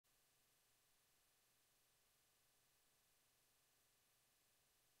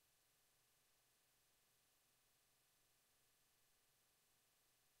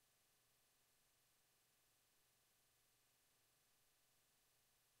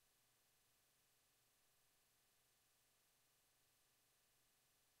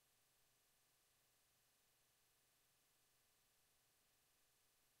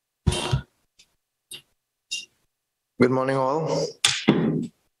Good morning, all,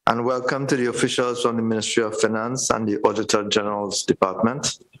 and welcome to the officials from the Ministry of Finance and the Auditor General's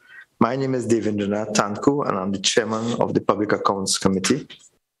Department. My name is Devendranath Tanku, and I'm the Chairman of the Public Accounts Committee.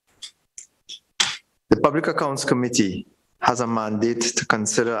 The Public Accounts Committee has a mandate to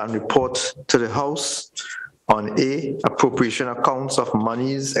consider and report to the House on A, appropriation accounts of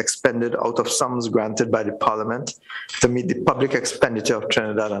monies expended out of sums granted by the Parliament to meet the public expenditure of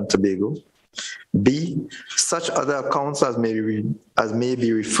Trinidad and Tobago. B, such other accounts as may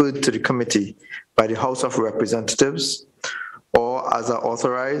be referred to the committee by the House of Representatives or as are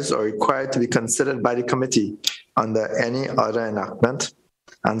authorized or required to be considered by the committee under any other enactment.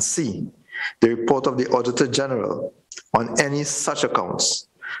 And C, the report of the Auditor General on any such accounts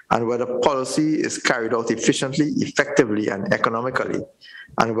and whether policy is carried out efficiently, effectively, and economically,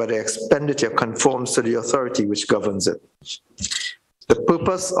 and whether expenditure conforms to the authority which governs it. The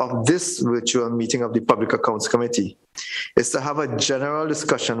purpose of this virtual meeting of the Public Accounts Committee is to have a general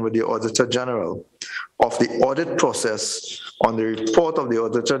discussion with the Auditor General of the audit process on the report of the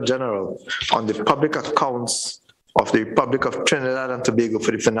Auditor General on the public accounts of the Republic of Trinidad and Tobago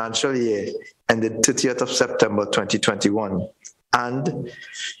for the financial year ended 30th of September 2021, and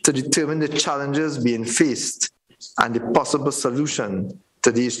to determine the challenges being faced and the possible solution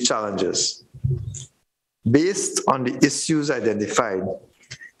to these challenges. Based on the issues identified,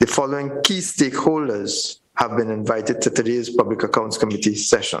 the following key stakeholders have been invited to today's Public Accounts Committee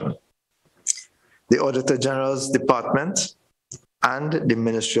session: the Auditor General's Department and the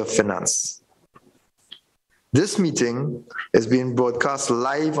Ministry of Finance. This meeting is being broadcast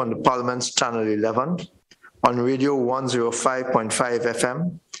live on the Parliament's Channel 11, on Radio 105.5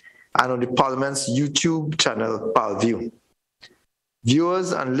 FM, and on the Parliament's YouTube channel, ParlView.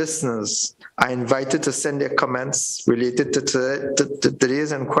 Viewers and listeners are invited to send their comments related to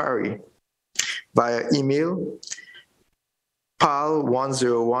today's inquiry via email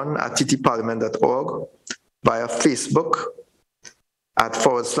parl101@ttparliament.org, via Facebook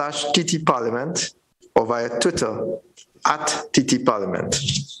 @/ttparliament, or via Twitter @ttparliament.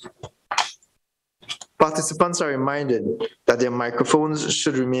 Participants are reminded that their microphones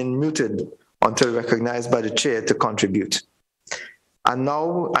should remain muted until recognized by the chair to contribute. And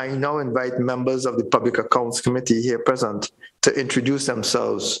now, I invite members of the Public Accounts Committee here present to introduce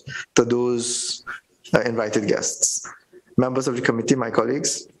themselves to those invited guests. Members of the committee, my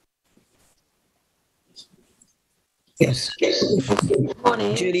colleagues. Yes. Good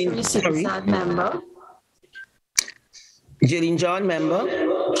morning. Julian, sorry. Member. Julian John, member.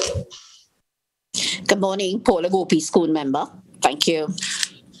 Good morning, Paula Gopi, school member. Thank you.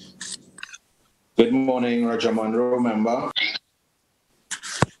 Good morning, Roger Monroe, member.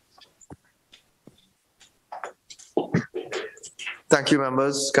 Thank you,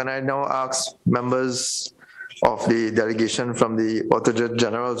 members. Can I now ask members of the delegation from the Auditor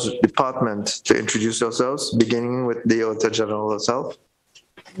General's Department to introduce yourselves, beginning with the Auditor General herself?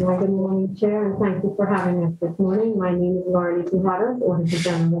 Good morning, Chair, and thank you for having us this morning. My name is Laura Pujadas, Auditor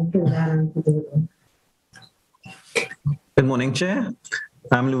General of Trinidad and Tobago. Good morning, Chair.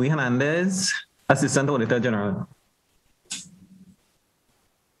 I'm Luis Hernandez, Assistant Auditor General.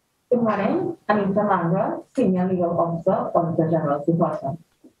 Good morning. I'm Samandra, Senior Legal Officer, Auditor General's Department.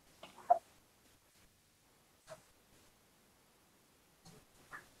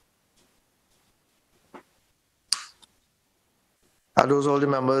 Are those all the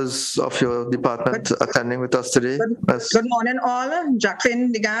members of your department attending with us today? Good morning, all.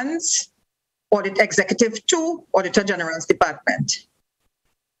 Jacqueline Digans, Audit Executive 2, Auditor General's Department.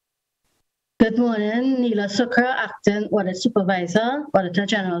 Good morning, Neela Sukra, Acting Audit Supervisor, Auditor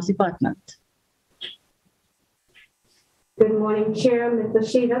General's Department. Good morning, Chair. Mr.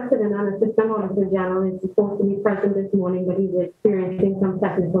 Sheila, sitting on Assistant Auditor General, is supposed to be present this morning, but he's experiencing some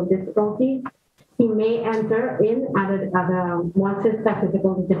technical difficulties. He may enter in once his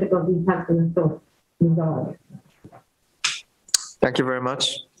technical difficulties have been resolved. Thank you very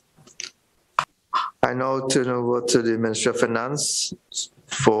much. I now turn over to the Ministry of Finance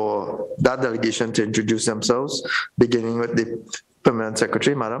for that delegation to introduce themselves, beginning with the Permanent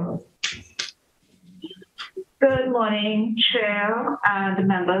Secretary, Madam. Good morning, Chair and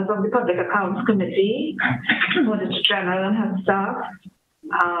members of the Public Accounts Committee, Auditor General and her staff,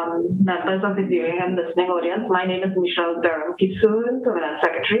 members of the viewing and listening audience. My name is Michelle Durham Kisoon, Permanent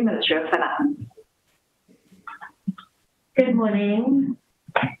Secretary, Ministry of Finance. Good morning.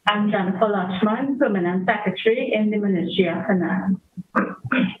 I'm Jennifer Lachman, Permanent Secretary in the Ministry of Finance.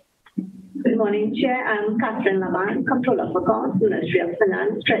 Good morning, Chair. I'm Catherine Laban, Controller of Accounts, Ministry of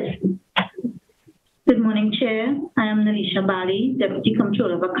Finance, Treasury. Good morning, Chair. I am Nalisha Bali, Deputy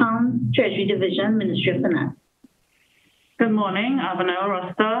Controller of Accounts, Treasury Division, Ministry of Finance. Good morning, Abhinav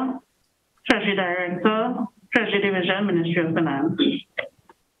Roster, Treasury Director, Treasury Division, Ministry of Finance.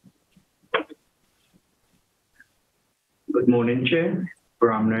 Good morning, Chair.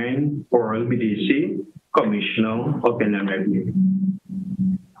 Bramnain, Oral BDC, Commissioner of Inland Revenue.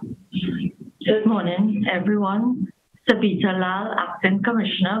 Good morning, everyone. Sabita Lal, Acting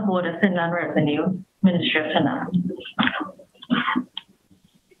Commissioner, Board of Inland Revenue, Ministry of Finance.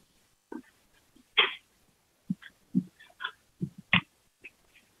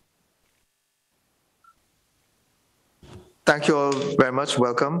 Thank you all very much.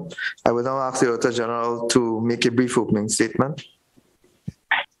 Welcome. I will now ask the Auditor General to make a brief opening statement.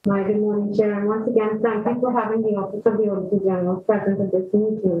 Hi, good morning, Chair. And once again, thank you for having the Office of the Auditor General present at this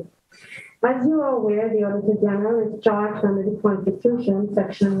meeting. As you are aware, the Auditor General is charged under the Constitution,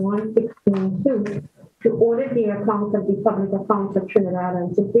 Section 116(2), to audit the accounts of the public accounts of Trinidad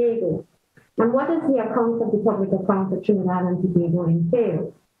and Tobago. And what does the accounts of the public accounts of Trinidad and Tobago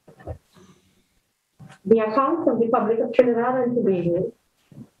entail? The accounts of the Republic of Trinidad and Tobago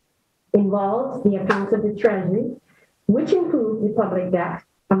involves the accounts of the Treasury, which includes the public debt,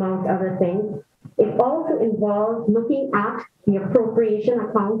 among other things. It also involves looking at the appropriation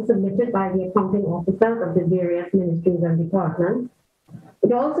accounts submitted by the accounting officers of the various ministries and departments.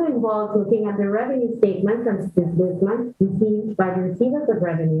 It also involves looking at the revenue statements and disbursements received by the receivers of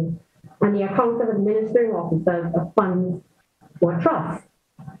revenue and the accounts of administering officers of funds or trusts.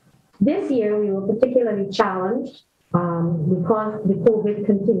 This year, we were particularly challenged because the COVID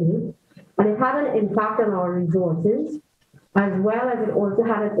continued, and it had an impact on our resources, as well as it also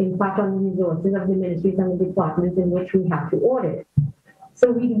had an impact on the resources of the ministries and the departments in which we have to audit.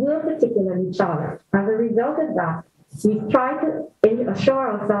 So we were particularly challenged. As a result of that, we tried to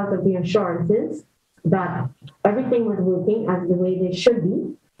assure ourselves of the assurances that everything was working as the way they should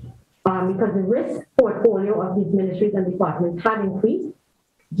be, because the risk portfolio of these ministries and departments had increased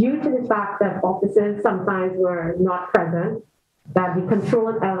due to the fact that officers sometimes were not present, that the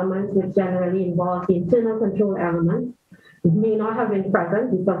control elements, which generally involve the internal control elements, may not have been present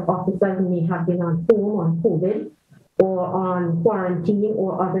because officers may have been on home on COVID or on quarantine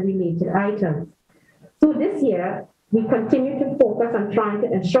or other related items. So this year, we continue to focus on trying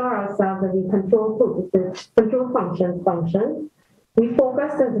to ensure ourselves that the control functions function. We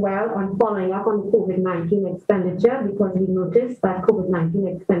focused as well on following up on COVID-19 expenditure because we noticed that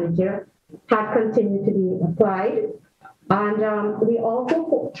COVID-19 expenditure had continued to be applied. And we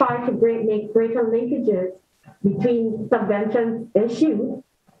also try to make greater linkages between subventions issued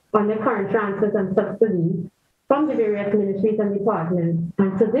on the current transfers and subsidies from the various ministries and departments.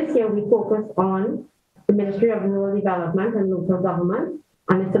 And so this year we focus on the Ministry of Rural Development and Local Government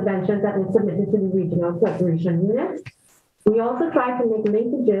and the subventions that were submitted to the regional cooperation units. We also try to make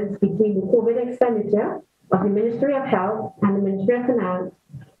linkages between the COVID expenditure of the Ministry of Health and the Ministry of Finance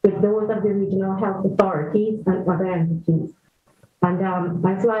with those of the regional health authorities and other entities.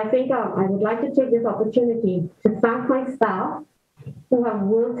 And so I think I would like to take this opportunity to thank my staff who have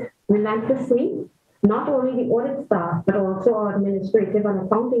worked relentlessly, not only the audit staff, but also our administrative and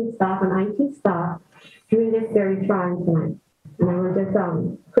accounting staff and IT staff during this very trying time. And I will just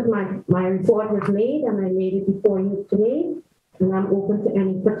put my report was made and I made it before you today, and I'm open to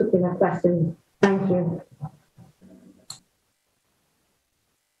any particular questions. Thank you.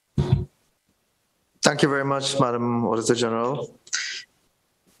 Thank you very much, Madam Auditor General.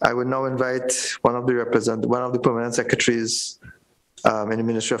 I would now invite one of the permanent secretaries in the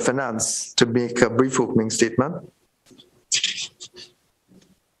Ministry of Finance to make a brief opening statement.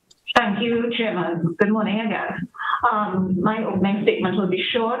 Thank you, Chairman. Good morning again. My opening statement will be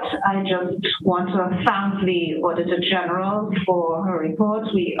short. I just want to thank the Auditor General for her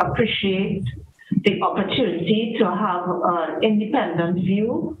report. We appreciate the opportunity to have an independent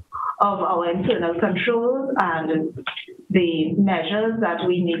view of our internal controls and the measures that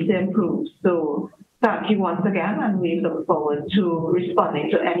we need to improve. So thank you once again, and we look forward to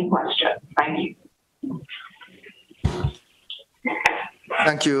responding to any questions. Thank you.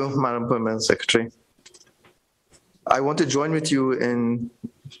 Thank you, Madam Permanent Secretary. I want to join with you in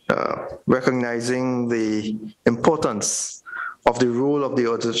recognizing the importance of the role of the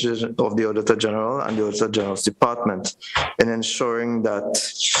Auditor General and the Auditor General's Department in ensuring that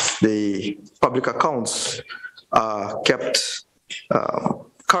the public accounts are kept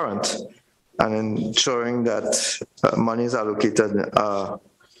current and ensuring that money is allocated,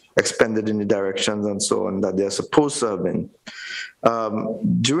 expended in the directions and so on that they're supposed to have been.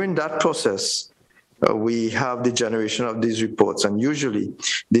 During that process, we have the generation of these reports, and usually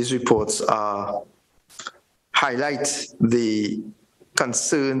these reports highlight the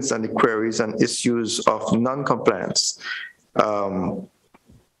concerns and the queries and issues of non-compliance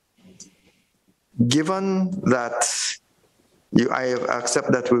Given that I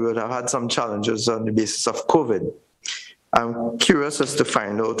accept that we would have had some challenges on the basis of COVID, I'm curious as to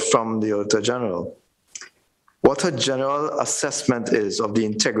find out from the Auditor General what her general assessment is of the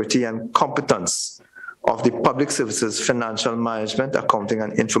integrity and competence of the public services financial management, accounting,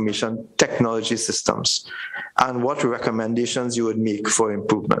 and information technology systems, and what recommendations you would make for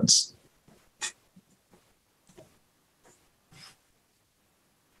improvements.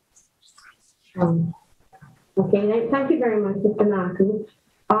 Okay, thank you very much, Mr. Naku.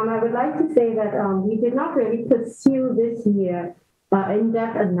 I would like to say that we did not really pursue this year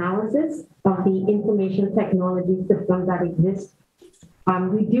in-depth analysis of the information technology system that exists.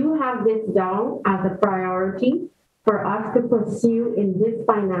 We do have this down as a priority for us to pursue in this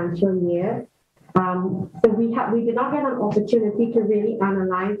financial year. So we did not get an opportunity to really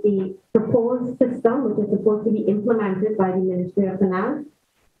analyze the proposed system, which is supposed to be implemented by the Ministry of Finance,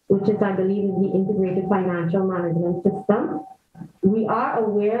 which is, I believe, is the Integrated Financial Management System. We are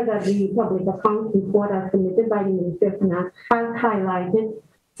aware that the public accounts report as submitted by the Ministry of Finance has highlighted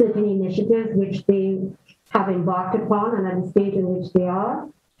certain initiatives which they have embarked upon and at the stage in which they are.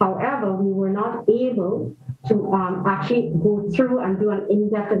 However, we were not able to actually go through and do an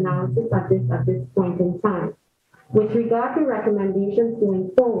in-depth analysis at this point in time. With regard to recommendations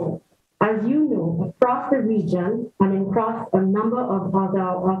going forward, as you know, across the region and across a number of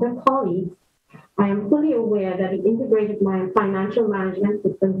other colleagues, I am fully aware that the integrated financial management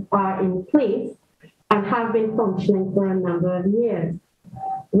systems are in place and have been functioning for a number of years.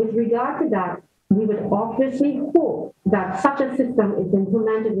 With regard to that, we would obviously hope that such a system is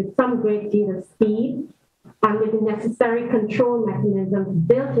implemented with some great deal of speed and with the necessary control mechanisms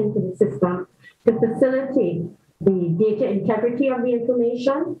built into the system to facilitate the data integrity of the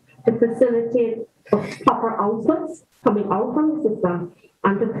information, to facilitate proper outputs coming out from the system,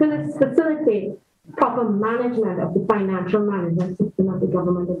 and to facilitate proper management of the financial management system of the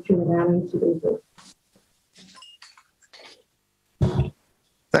government of Trinidad and Tobago.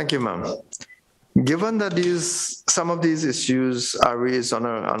 Thank you, ma'am. Given that some of these issues are raised on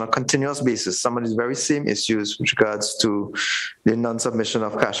a continuous basis, some of these very same issues with regards to the non-submission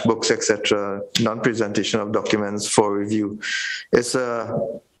of cash books, etc., non-presentation of documents for review, it's a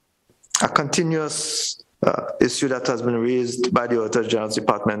continuous issue that has been raised by the Auditor General's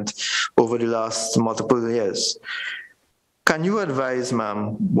Department over the last multiple years. Can you advise,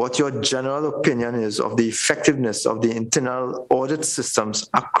 ma'am, what your general opinion is of the effectiveness of the internal audit systems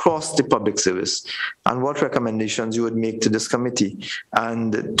across the public service, and what recommendations you would make to this committee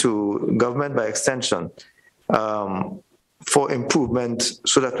and to government by extension for improvement,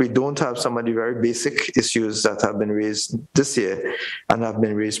 so that we don't have some of the very basic issues that have been raised this year and have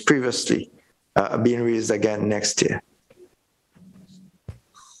been raised previously, being raised again next year?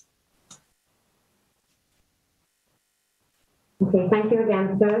 Okay, thank you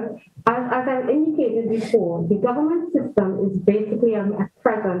again, sir. As I've indicated before, the government system is basically at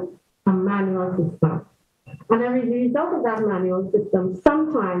present a manual system. And as a result of that manual system,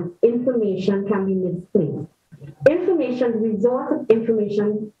 sometimes information can be misplaced. Resource of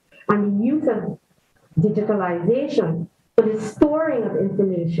information and the use of digitalization for the storing of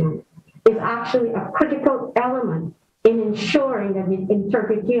information is actually a critical element in ensuring that the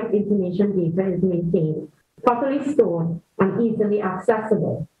integrity of information data is maintained, properly stored, and easily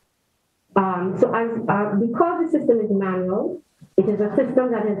accessible. Because the system is manual, it is a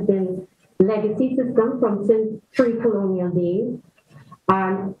system that has been legacy system from since pre-colonial days.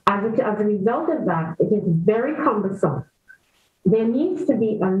 And as a result of that, it is very cumbersome. There needs to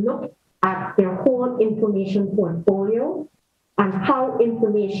be a look at their whole information portfolio and how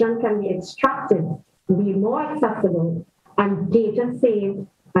information can be extracted, be more accessible, and data saved,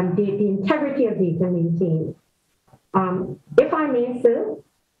 and the integrity of data maintained. If I may, sir,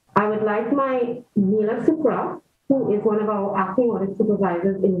 I would like my Neela Supra, who is one of our acting audit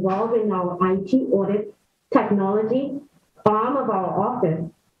supervisors involved in our IT audit technology arm of our office,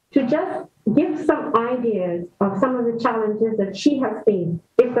 to just give some ideas of some of the challenges that she has faced,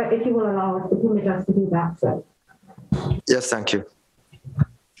 if you will allow us to permit us to do that, sir. Yes, thank you.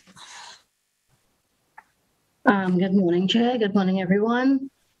 Good morning, Chair. Good morning,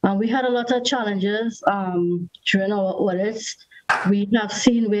 everyone. We had a lot of challenges during our audits. We have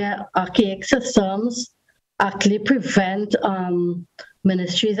seen where archaic systems actually prevent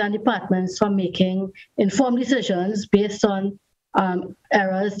ministries and departments from making informed decisions based on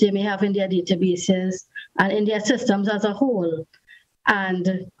errors they may have in their databases and in their systems as a whole.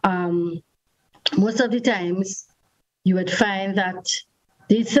 And most of the times, you would find that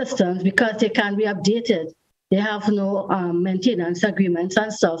these systems, because they can be updated they have no maintenance agreements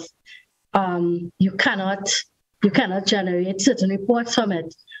and stuff, you cannot generate certain reports from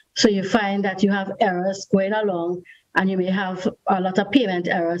it. So you find that you have errors going along, and you may have a lot of payment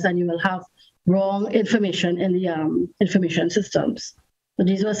errors, and you will have wrong information in the information systems. So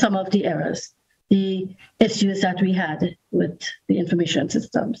these were some of the errors, the issues that we had with the information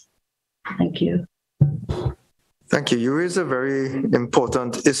systems. Thank you. Thank you. You raise a very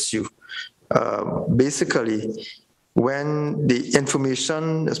important issue. Basically, when the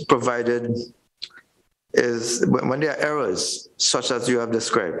information is provided, when there are errors such as you have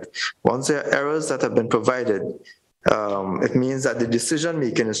described, once there are errors that have been provided, it means that the decision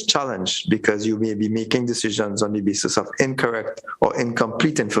making is challenged because you may be making decisions on the basis of incorrect or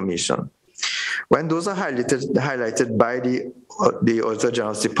incomplete information. When those are highlighted by the Auditor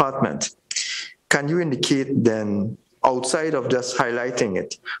General's Department, can you indicate then, outside of just highlighting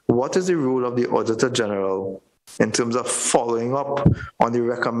it, what is the role of the Auditor General in terms of following up on the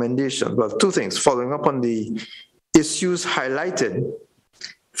recommendation? Well, two things: following up on the issues highlighted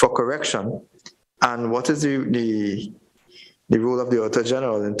for correction, and what is the role of the Auditor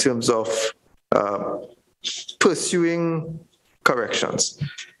General in terms of pursuing corrections?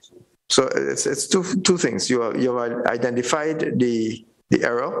 So it's two things. You have identified the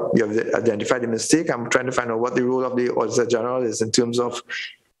error, you have identified the mistake. I'm trying to find out what the role of the Auditor General is in terms of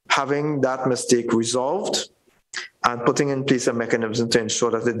having that mistake resolved and putting in place a mechanism to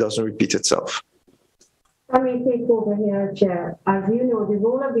ensure that it doesn't repeat itself. Let me take over here, Chair. As you know, the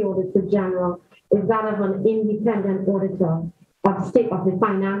role of the Auditor General is that of an independent auditor of the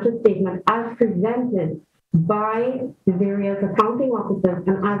financial statement as presented by the various accounting officers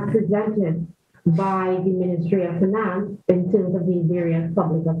and as presented by the Ministry of Finance in terms of the various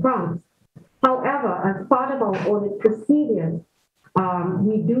public accounts. However, as part of our audit procedures,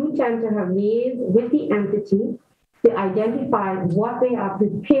 we do tend to have liaised with the entity to identify what they are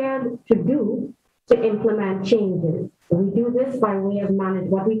prepared to do to implement changes. We do this by way of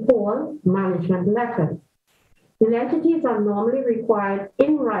what we call management letters. The entities are normally required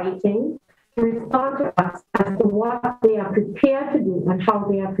in writing to respond to us as to what they are prepared to do and how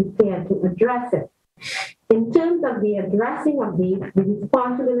they are prepared to address it. In terms of the addressing of these, the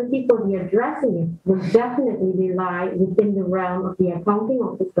responsibility for the addressing it will definitely lie within the realm of the accounting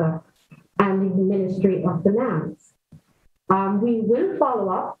officer and the Ministry of Finance. We will follow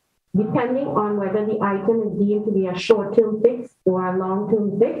up depending on whether the item is deemed to be a short-term fix or a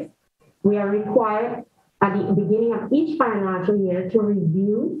long-term fix. We are required at the beginning of each financial year to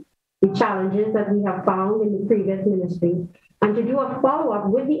review the challenges that we have found in the previous ministry and to do a follow-up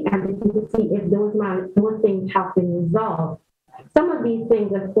with the entity to see if those things have been resolved. Some of these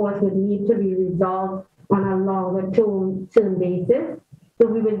things, of course, would need to be resolved on a longer term basis. So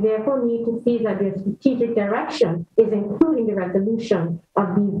we would therefore need to see that the strategic direction is including the resolution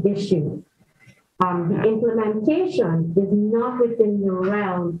of these issues. The implementation is not within the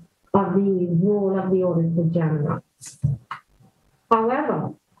realm of the role of the Auditor General.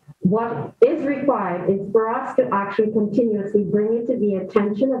 However, what is required is for us to actually continuously bring it to the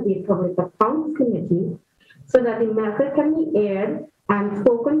attention of the Public Accounts Committee so that the method can be aired and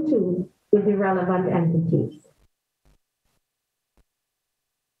spoken to with the relevant entities.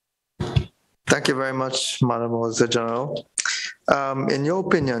 Thank you very much, Madam Auditor General. In your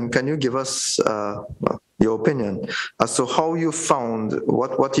opinion, can you give us your opinion as to how you found,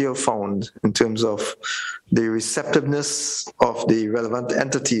 what you have found in terms of the receptiveness of the relevant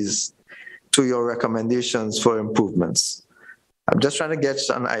entities to your recommendations for improvements? I'm just trying to get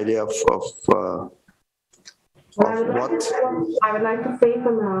an idea of what. I would like to say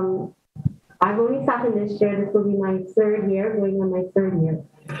from, I've only sat in this chair, this will be my third year, going on my third year.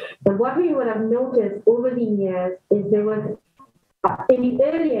 But what we would have noticed over the years is there was, in the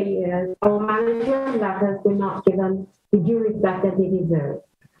earlier years, our management letters were not given the due respect that they deserve.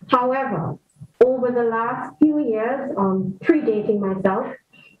 However, over the last few years, predating myself,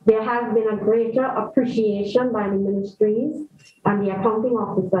 there has been a greater appreciation by the ministries and the accounting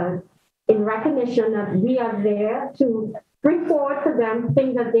officers in recognition that we are there to bring forward for them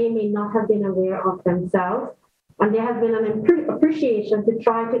things that they may not have been aware of themselves. And there has been an appreciation to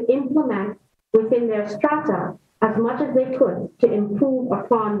try to implement within their strata as much as they could to improve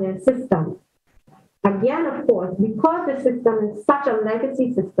upon their system. Again, of course, because the system is such a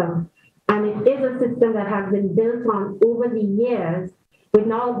legacy system, and it is a system that has been built on over the years, we're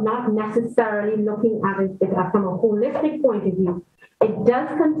not necessarily looking at it from a holistic point of view. It does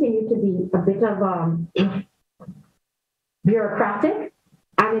continue to be a bit of bureaucratic,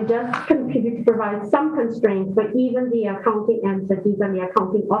 and and it does contribute to provide some constraints for even the accounting entities and the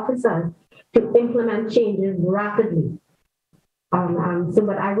accounting officers to implement changes rapidly.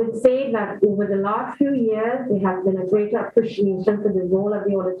 But I would say that over the last few years, there has been a greater appreciation for the role of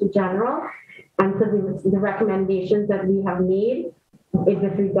the Auditor General and for the recommendations that we have made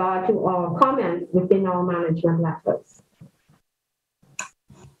with regard to our comments within our management letters.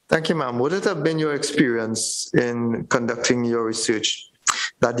 Thank you, ma'am. Would it have been your experience in conducting your research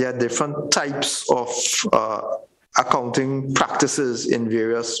that there are different types of accounting practices in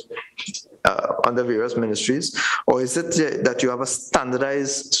various under various ministries, or is it that you have a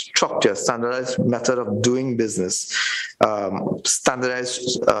standardized structure, standardized method of doing business,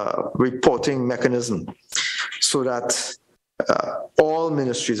 standardized reporting mechanism, so that all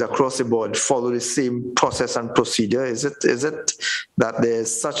ministries across the board follow the same process and procedure? Is it that there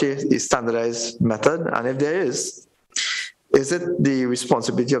is such a standardized method, and if there is it the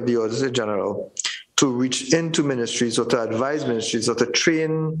responsibility of the Auditor General to reach into ministries or to advise ministries or to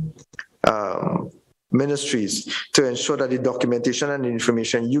train ministries to ensure that the documentation and the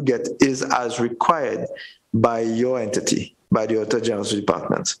information you get is as required by your entity, by the Auditor General's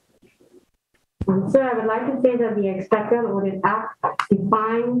department? So I would like to say that the Exchequer Audit Act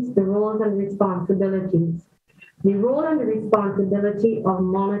defines the roles and responsibilities. The role and the responsibility of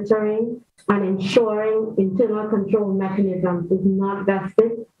monitoring and ensuring internal control mechanisms is not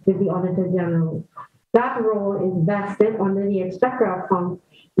vested with the Auditor General. That role is vested under the Exchequer account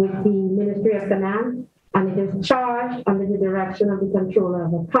with the Ministry of Finance, and it is charged under the direction of the Controller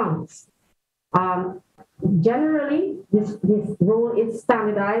of Accounts. Generally, this role is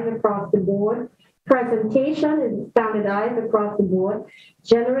standardized across the board. Presentation is standardized across the board,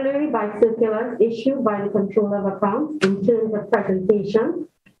 generally by circulars issued by the Controller of Accounts in terms of presentation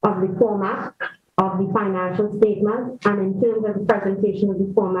of the format of the financial statement and in terms of the presentation of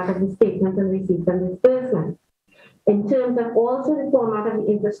the format of the statement and receipts and disbursements. In terms of also the format of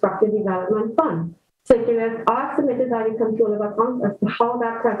the Infrastructure Development Fund, circulars are submitted by the Controller of Accounts as to how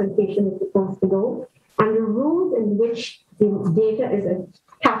that presentation is supposed to go, and the rules in which the data is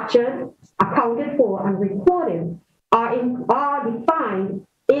captured, accounted for, and recorded are defined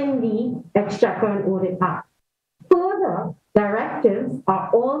in the Exchequer and Audit Act. Further, directives are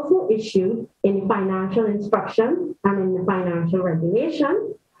also issued in the financial instruction and in the financial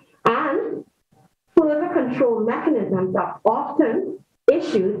regulation, and further control mechanisms are often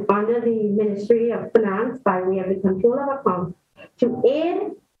issued under the Ministry of Finance by way of the Controller of Accounts to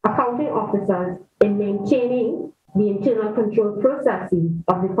aid accounting officers in maintaining the internal control processes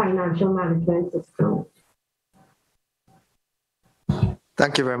of the financial management system.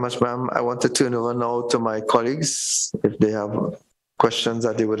 Thank you very much, ma'am. I want to turn over now to my colleagues if they have questions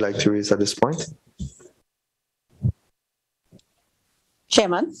that they would like to raise at this point.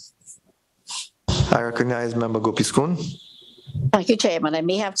 Chairman. I recognize Member Gopi Schoon. Thank you, Chairman. I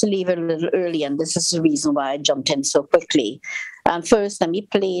may have to leave a little early, and this is the reason why I jumped in so quickly. And first, let me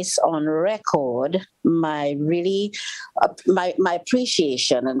place on record my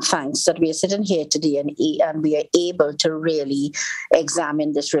appreciation and thanks that we are sitting here today and we are able to really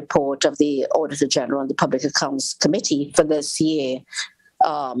examine this report of the Auditor General and the Public Accounts Committee for this year.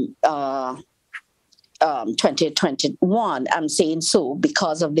 2021. I'm saying so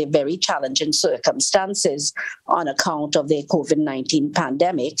because of the very challenging circumstances on account of the COVID-19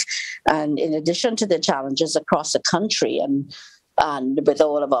 pandemic. And in addition to the challenges across the country and with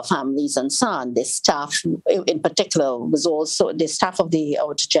all of our families and so on, the staff in particular was also, the staff of the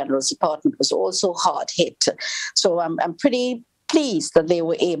Auditor General's Department was also hard hit. So I'm pretty pleased that they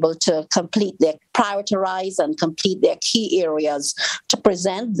were able to prioritize and complete their key areas to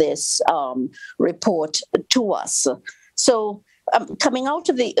present this report to us. So coming out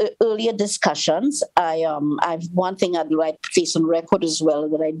of the earlier discussions, I've one thing I'd like to place on record as well,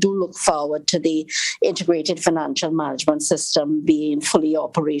 that I do look forward to the integrated financial management system being fully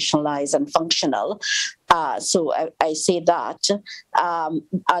operationalized and functional. So I say that.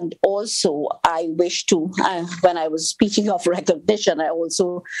 And also, I wish to, when I was speaking of recognition, I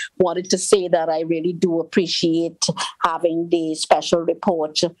also wanted to say that I really do appreciate having the special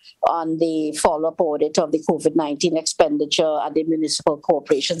report on the follow-up audit of the COVID-19 expenditure at the municipal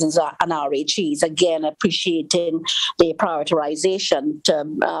corporations and RHEs. Again, appreciating the prioritization to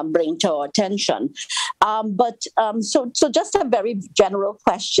bring to our attention. So just a very general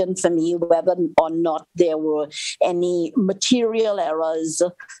question for me, whether or not there were any material errors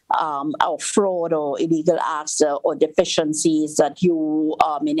or fraud or illegal acts or deficiencies that you,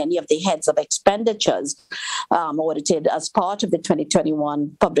 in any of the heads of expenditures audited as part of the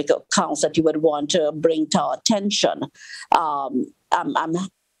 2021 public accounts that you would want to bring to our attention. I'm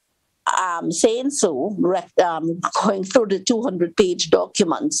saying so, going through the 200-page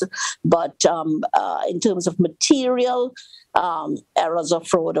documents, but in terms of material, errors of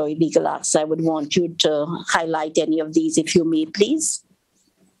fraud or illegal acts, I would want you to highlight any of these, if you may, please,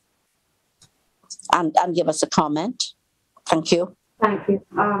 and give us a comment. Thank you. Thank you.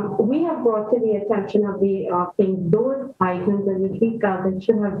 We have brought to the attention of the things, those items that we felt that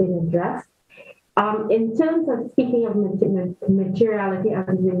should have been addressed. In terms of speaking of materiality as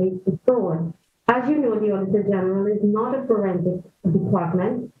it relates to fraud, as you know, the Auditor General is not a forensic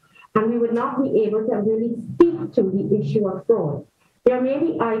department, and we would not be able to really speak to the issue of fraud. There may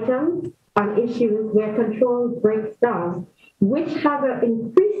be items and issues where control breaks down, which have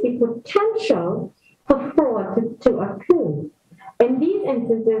increased the potential for fraud to occur. In these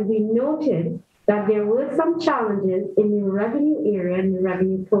instances, we noted that there were some challenges in the revenue area, in the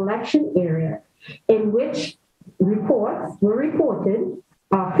revenue collection area, in which reports were reported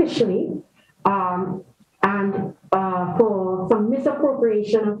officially and for some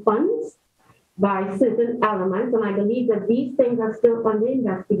misappropriation of funds by certain elements. And I believe that these things are still under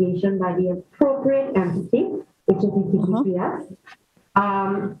investigation by the appropriate entity, which is the TPPS.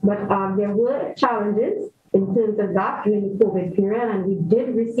 But there were challenges in terms of that during the COVID period, and we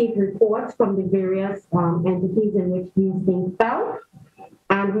did receive reports from the various entities in which these things fell.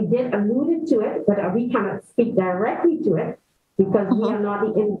 And we did allude to it, but we cannot speak directly to it because we are not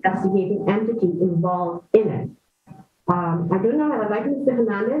the investigating entity involved in it. I don't know, I'd like Mr.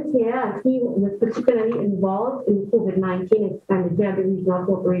 Hernandez here, as he was particularly involved in COVID-19 expenditure at the regional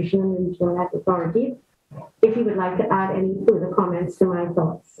corporation and the regional health authorities, if he would like to add any further comments to my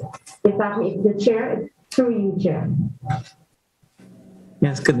thoughts. If that makes the chair, through you, Chair.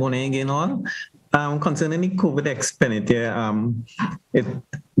 Yes, good morning again all. Concerning the COVID expenditure,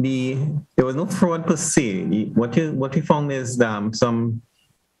 there was no fraud per se. What we found is some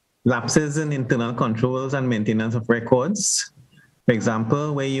lapses in internal controls and maintenance of records. For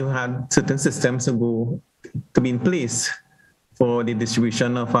example, where you had certain systems to be in place for the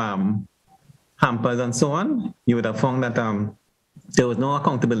distribution of hampers and so on, you would have found that there was no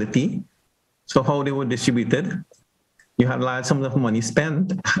accountability. So how they were distributed, you had large sums of money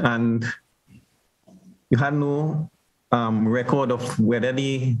spent, and you had no record of whether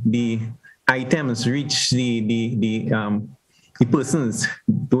the items reach the persons,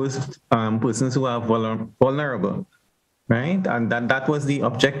 those persons who are vulnerable, right? And that was the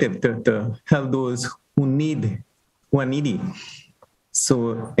objective, to help those who are needy.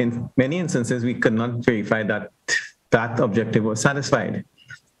 So in many instances, we could not verify that that objective was satisfied.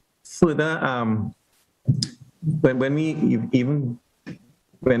 Further, when we even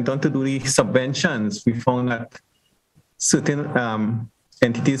went on to do the subventions, we found that certain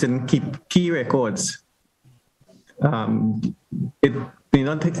entities didn't keep key records. It may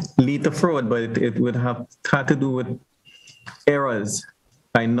not lead to fraud, but it would have had to do with errors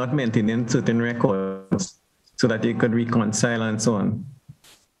by not maintaining certain records so that you could reconcile and so on.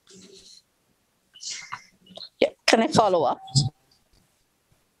 Yeah. Can I follow up?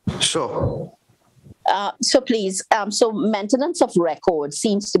 Sure. So please, so maintenance of records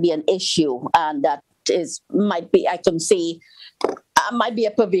seems to be an issue, and that might be a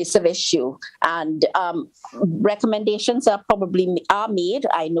pervasive issue. And recommendations are made,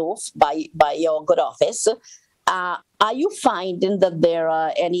 I know, by your good office. Are you finding that there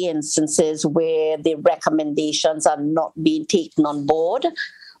are any instances where the recommendations are not being taken on board,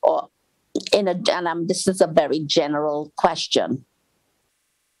 or this is a very general question?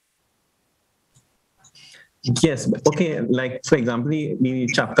 Yes. Okay. Like, for example, the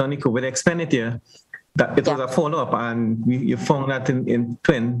chapter on the COVID expenditure, that it was a follow-up, and you found that in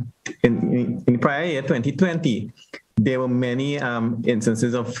the prior year, 2020, there were many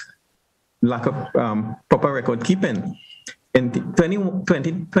instances of lack of proper record keeping. In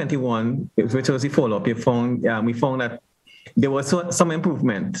 2021, which was the follow-up, we found that there was some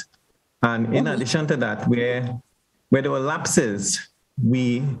improvement. And in addition to that, where there were lapses,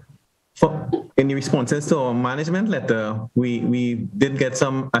 in the responses to our management letter, we did get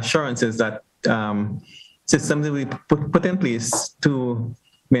some assurances that systems will be put in place to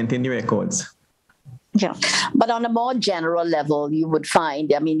maintain the records. Yeah, but on a more general level, you would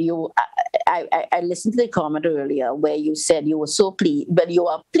find, I listened to the comment earlier where you said you were so pleased, but you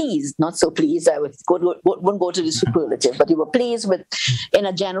are pleased, not so pleased. I wouldn't go to the superlative, but you were pleased with, in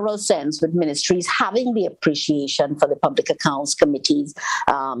a general sense, with ministries having the appreciation for the public accounts committees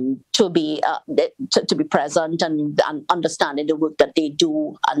to be present and understanding the work that they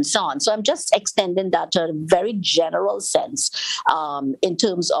do and so on. So I'm just extending that to a very general sense in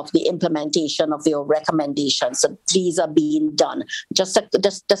terms of the implementation of your recommendations. So these are being done. Just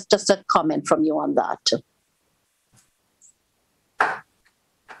a comment from you on that.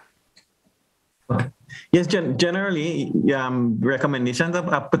 Yes, generally, recommendations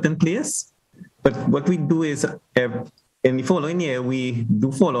are put in place, but what we do is in the following year, we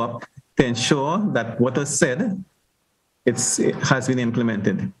do follow up to ensure that what was said, it has been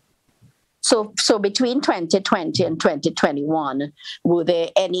implemented. So between 2020 and 2021, were there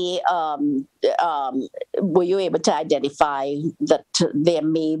any? Were you able to identify that there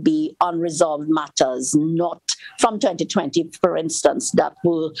may be unresolved matters, not from 2020, for instance, that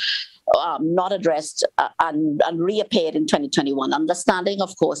were not addressed and reappeared in 2021? Understanding,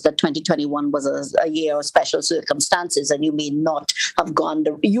 of course, that 2021 was a year of special circumstances, and you may not have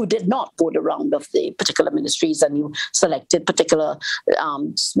you did not go the round of the particular ministries, and you selected particular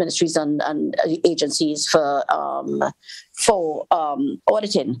ministries and agencies for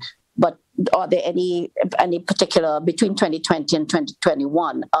auditing. But are there any particular, between 2020 and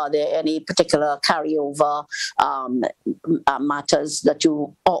 2021, are there any particular carryover matters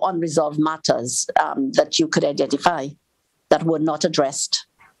or unresolved matters that you could identify that were not addressed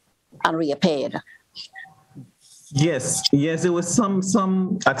and reappeared? Yes, there was some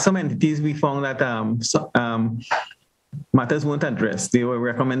at some entities we found that matters weren't addressed. There were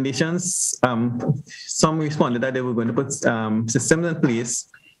recommendations. Some responded that they were going to put systems in place,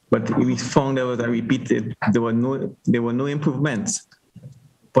 but we found there were no improvements,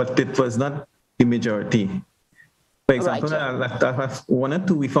 but it was not the majority. For example, right. One or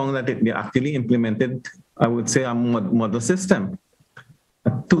two, we found that they actually implemented, I would say, a model system.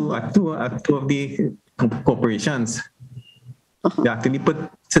 Two of the corporations, they actually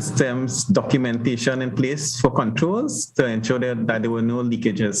put systems, documentation in place for controls to ensure that there were no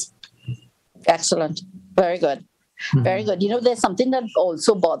leakages. Excellent. Very good. Very good. You know, there's something that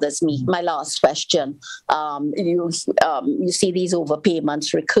also bothers me. My last question. You see these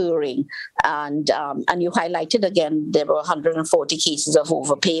overpayments recurring, and you highlighted again there were 140 cases of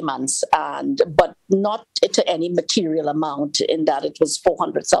overpayments, but not to any material amount. In that it was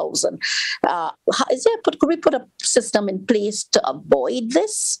 400,000. Could we put a system in place to avoid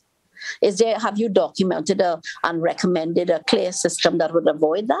this? Have you documented and recommended a clear system that would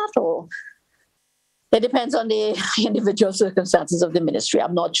avoid that, or? It depends on the individual circumstances of the ministry.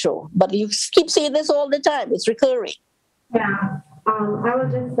 I'm not sure. But you keep saying this all the time. It's recurring. Yeah. I will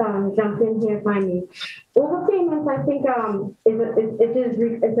just jump in here finally. Overpayments, I think,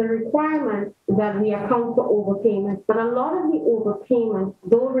 it's a requirement that we account for overpayments. But a lot of the overpayments,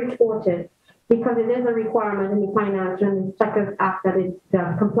 though reported, because it is a requirement in the Financial and Inspectors Act that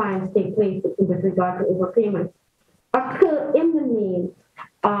the compliance take place with regard to overpayments, occur in the main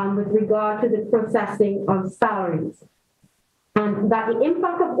with regard to the processing of salaries. And that the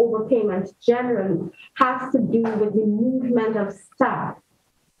impact of overpayments generally has to do with the movement of staff.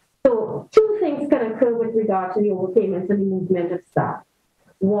 So two things can occur with regard to the overpayments and the movement of staff.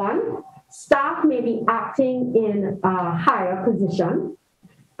 One, staff may be acting in a higher position,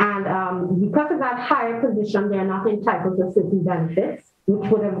 and because of that higher position, they're not entitled to certain benefits,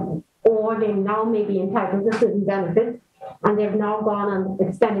 or they now may be entitled to certain benefits, and they've now gone on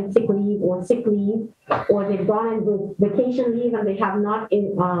extended sick leave, or they've gone on vacation leave, and they have not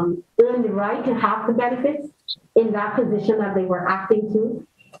earned the right to have the benefits in that position that they were acting to.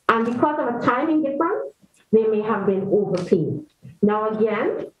 And because of a timing difference, they may have been overpaid. Now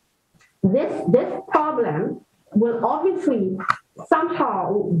again, this problem will obviously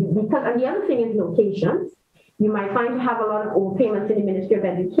somehow, and the other thing is locations. You might find to have a lot of overpayments in the Ministry of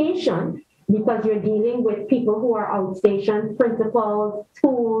Education, because you're dealing with people who are outstationed, principals,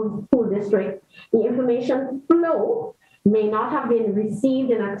 schools, school districts. The information flow may not have been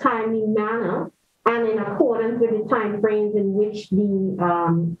received in a timely manner and in accordance with the time frames in which the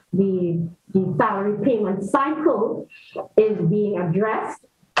salary payment cycle is being addressed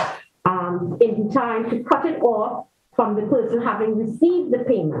in time to cut it off from the person having received the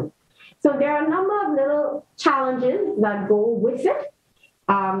payment. So there are a number of little challenges that go with it.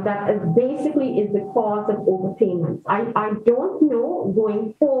 That basically is the cause of overpayments. I don't know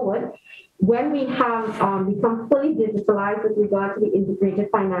going forward when we have become fully digitalized with regard to the integrated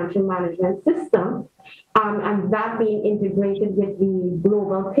financial management system, and that being integrated with the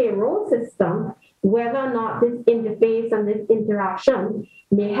global payroll system, whether or not this interface and this interaction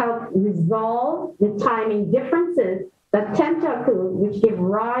may help resolve the timing differences that tend to occur, which give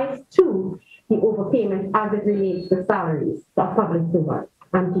rise to the overpayment as it relates to salaries of public servants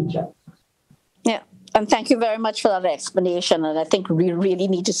and teachers. Yeah. And thank you very much for that explanation. And I think we really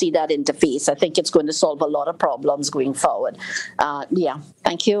need to see that interface. I think it's going to solve a lot of problems going forward. Yeah,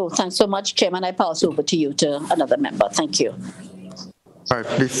 thank you. Thanks so much, Chairman. I pass over to you, to another member. Thank you. All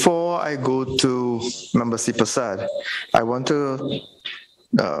right, before I go to Member C. Prasad, I want to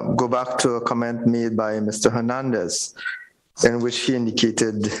go back to a comment made by Mr. Hernandez, in which he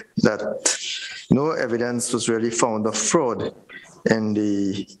indicated that no evidence was really found of fraud in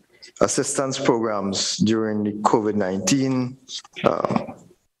the assistance programs during the COVID-19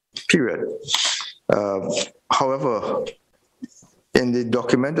 period. However, in the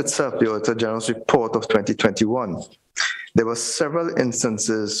document itself, the Auditor General's report of 2021, there were several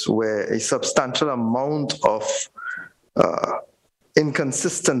instances where a substantial amount of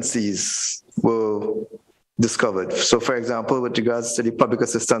inconsistencies were discovered. So, for example, with regards to the public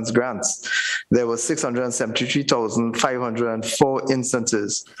assistance grants, there were 673,504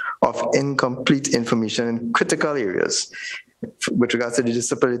 instances of incomplete information in critical areas. With regards to the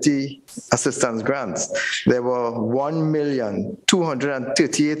disability assistance grants, there were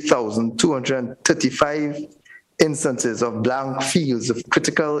 1,238,235 instances of blank fields of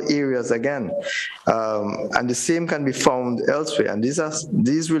critical areas again, and the same can be found elsewhere, and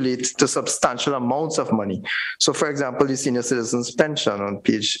these relate to substantial amounts of money. So, for example, the senior citizens pension on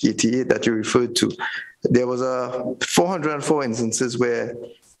page 88 that you referred to, there was 404 instances where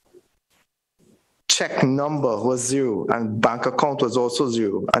check number was zero and bank account was also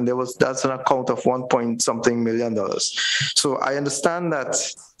zero, and that's an account of $1.something million. So I understand that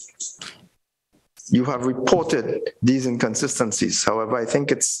you have reported these inconsistencies. However, I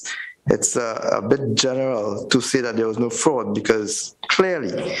think it's a bit general to say that there was no fraud, because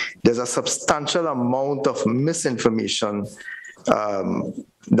clearly there's a substantial amount of misinformation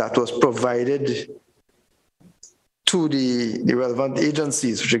that was provided to the relevant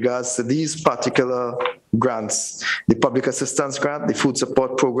agencies with regards to these particular grants: the public assistance grant, the food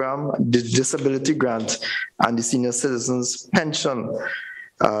support program, the disability grant, and the senior citizens pension.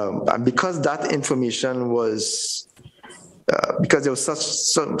 And because that information was, because there was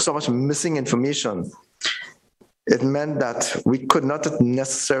so much missing information, it meant that we could not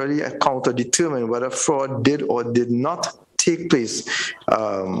necessarily account or determine whether fraud did or did not take place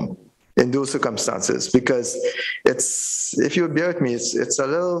in those circumstances. Because it's, if you bear with me, it's a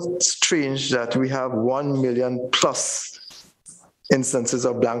little strange that we have 1 million plus instances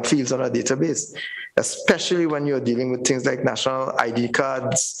of blank fields on our database, especially when you're dealing with things like national ID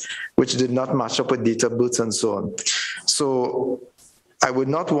cards, which did not match up with date of birth and so on. So I would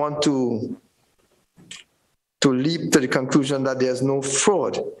not want to leap to the conclusion that there's no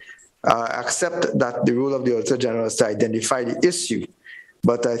fraud, except that the role of the Auditor General is to identify the issue.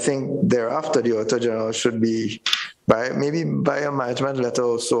 But I think thereafter, the Auditor General should be, maybe by a management letter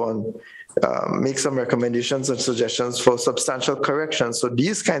or so on, make some recommendations and suggestions for substantial corrections so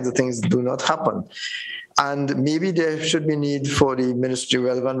these kinds of things do not happen. And maybe there should be need for the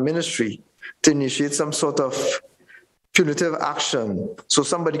relevant ministry to initiate some sort of punitive action so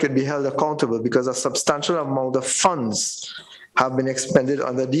somebody could be held accountable, because a substantial amount of funds have been expended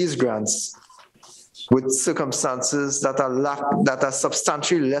under these grants with circumstances that are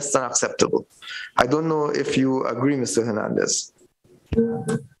substantially less than acceptable. I don't know if you agree, Mr. Hernandez.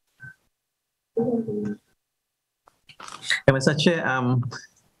 Mr. Chair,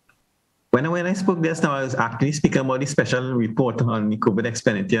 when I spoke just now, I was actually speaking about the special report on the COVID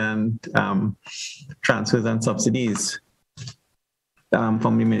expenditure and transfers and subsidies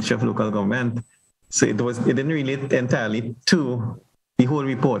from the Ministry of Local Government. So it didn't relate entirely to the whole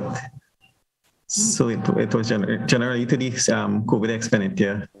report. So it was generally to the COVID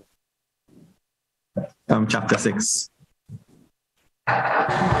expenditure, Chapter 6.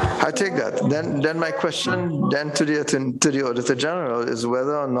 I take that. Then my question then to the Auditor General is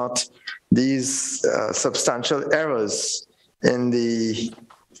whether or not these substantial errors in the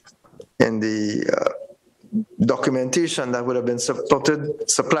documentation that would have been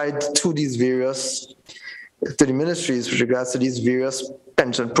supplied to these various, to the ministries with regards to these various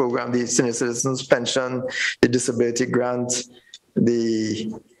pension programs, the senior citizens pension, the disability grant,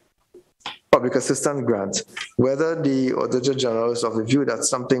 the public assistance grant, whether the Auditor General is of the view that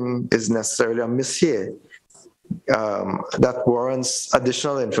something is necessarily amiss here that warrants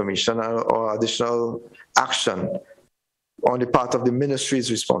additional information or additional action on the part of the ministries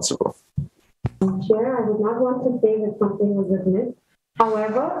responsible. Chair. I would not want to say that something was dismissed.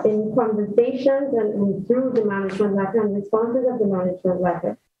 However, in conversations and through the management letter and responses of the management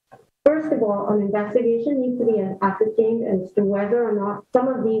letter, first of all, an investigation needs to be ascertained as to whether or not some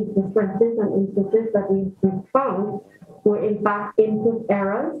of these differences and instances that we found were in fact input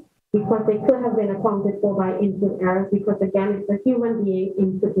errors, because they could have been accounted for by input errors, because again, it's a human being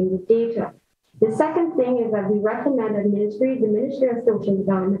inputting the data. The second thing is that we recommend the Ministry of Social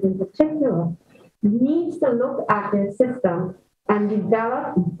Development in particular, needs to look at their system and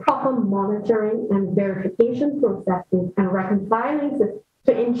develop proper monitoring and verification processes and reconciling systems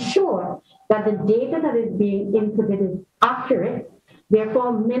to ensure that the data that is being inputted is accurate,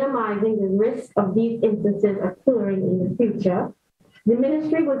 therefore minimizing the risk of these instances occurring in the future. The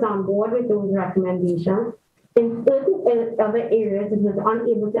ministry was on board with those recommendations. In certain other areas, it was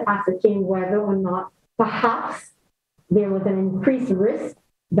unable to ascertain whether or not perhaps there was an increased risk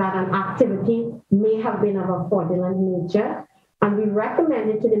that an activity may have been of a fraudulent nature. And we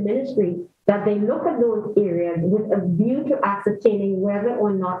recommended to the ministry that they look at those areas with a view to ascertaining whether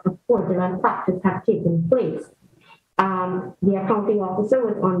or not a fraudulent practice had taken place. The accounting officer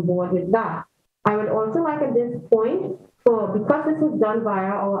was on board with that. I would also like at this point, because this was done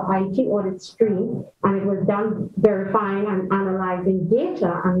via our IT audit stream, and it was done verifying and analyzing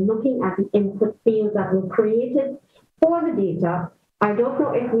data and looking at the input fields that were created for the data, I don't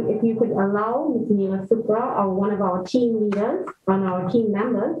know if you could allow Ms. Neela Supra, or one of our team leaders and our team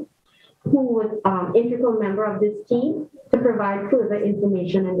members, who was integral member of this team, to provide further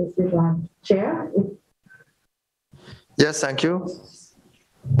information in this regard. Chair? Yes, thank you.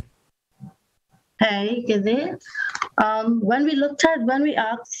 Hey, good day. When we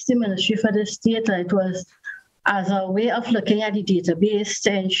asked the ministry for this data, it was as a way of looking at the database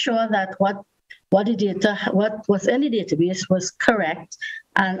to ensure that what was in the database was correct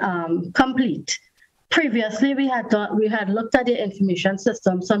and complete. Previously, we had looked at the information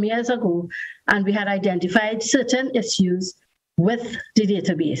system some years ago, and we had identified certain issues with the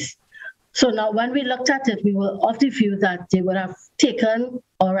database. So now when we looked at it, we were of the view that they would have taken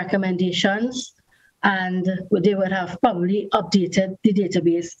our recommendations and they would have probably updated the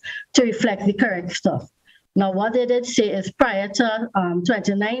database to reflect the correct stuff. Now, what they did say is prior to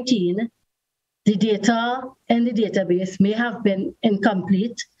 2019, the data in the database may have been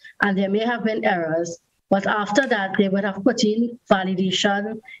incomplete and there may have been errors, but after that, they would have put in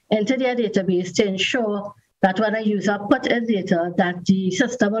validation into their database to ensure that when a user put in data, that the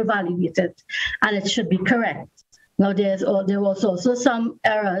system will validate it and it should be correct. Now, there was also some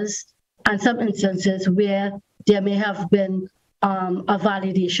errors and some instances where there may have been a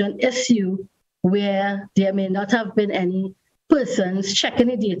validation issue where there may not have been any persons checking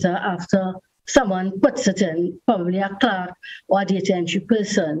the data after someone puts it in, probably a clerk or a data entry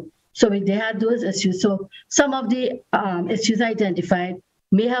person. So they had those issues. So some of the issues identified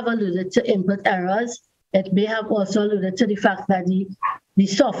may have alluded to input errors. It may have also alluded to the fact that the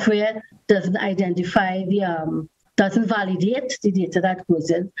software doesn't identify doesn't validate the data that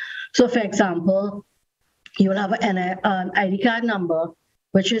goes in. So for example, you will have an ID card number,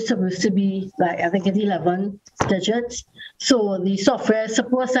 which is supposed to be like, I think it's 11 digits. So the software is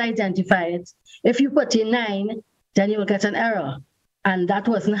supposed to identify it. If you put in 9, then you will get an error. And that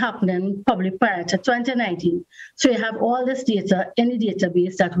wasn't happening probably prior to 2019. So you have all this data in the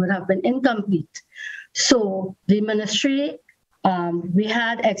database that would have been incomplete. So the ministry, we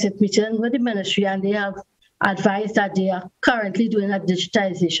had exit meeting with the ministry, and they have advised that they are currently doing a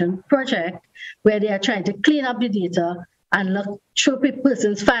digitization project where they are trying to clean up the data and look through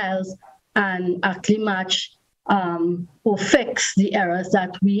persons' files and actually match or fix the errors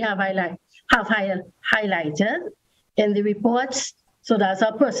that we have highlighted in the reports. So that's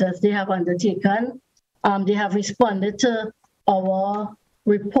a process they have undertaken. They have responded to our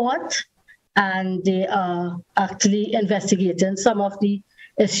report, and they are actually investigating some of the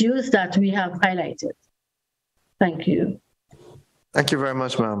issues that we have highlighted. Thank you. Thank you very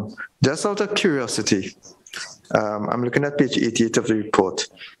much, ma'am. Just out of curiosity, I'm looking at page 88 of the report.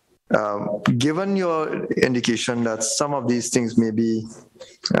 Given your indication that some of these things may be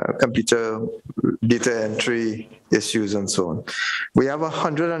computer data entry issues and so on, we have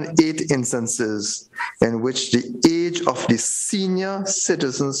 108 instances in which the age of the senior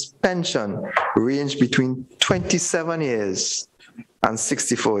citizen's pension ranged between 27 years and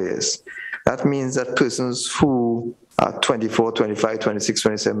 64 years. That means that persons who are 24, 25, 26,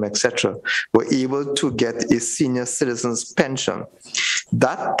 27, etc., were able to get a senior citizen's pension.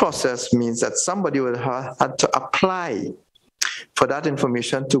 That process means that somebody would have had to apply for that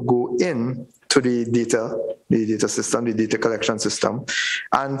information to go in to the data system, the data collection system,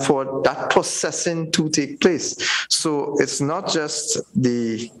 and for that processing to take place. So it's not just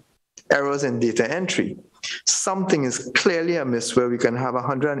the errors in data entry. Something is clearly amiss where we can have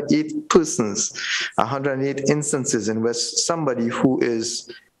 108 persons, 108 instances in which somebody who is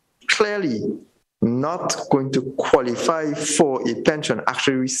clearly not going to qualify for a pension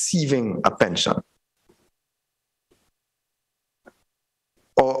actually receiving a pension.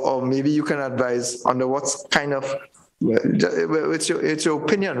 Or maybe you can advise under what kind of, it's your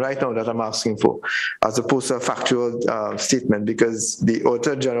opinion right now that I'm asking for, as opposed to a factual statement, because the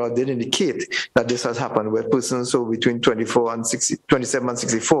Auditor General did indicate that this has happened where persons who between 27 and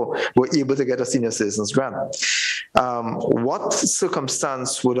 64 were able to get a senior citizens grant. What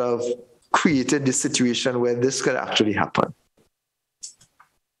circumstance would have created the situation where this could actually happen?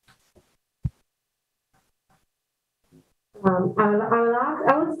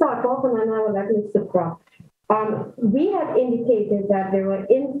 I will start off and then I will let Mr. Croft. We had indicated that there were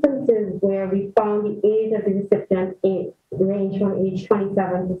instances where we found the age of the recipient range from age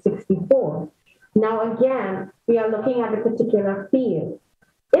 27 to 64. Now again, we are looking at a particular field.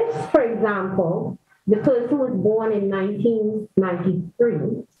 If, for example, the person was born in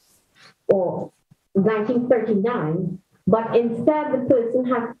 1993 or 1939, but instead the person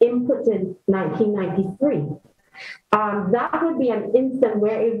has inputted 1993, that would be an instant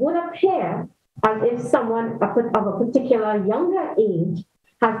where it would appear as if someone of a particular younger age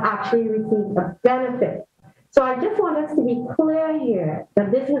has actually received a benefit. So I just want us to be clear here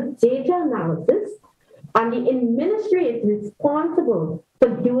that this is data analysis, and the ministry is responsible for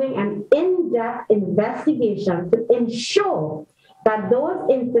doing an in-depth investigation to ensure that those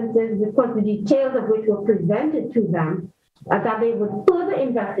instances, because the details of which were presented to them, that they would further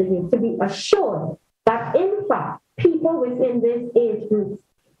investigate to be assured that, in fact, people within these age groups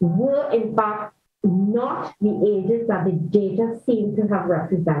were, in fact, not the ages that the data seem to have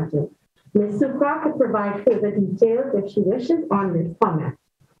represented. Ms. Sukra could provide further details if she wishes on this comment.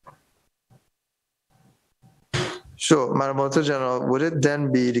 Sure, Madam Auditor General, would it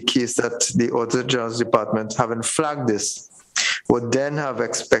then be the case that the Auditor General's Department, having flagged this, would then have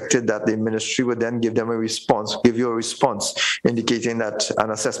expected that the ministry would then give them a response, give you a response indicating that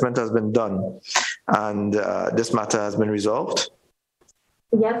an assessment has been done and this matter has been resolved?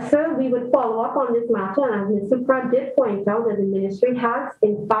 Yes, sir, we would follow up on this matter, and as Ms. Supra did point out, that the ministry has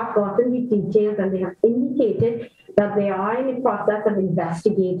in fact gotten the details and they have indicated that they are in the process of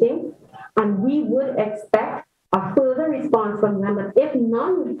investigating, and we would expect a further response from them. But if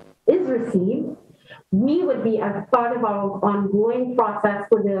none is received, we would be, as part of our ongoing process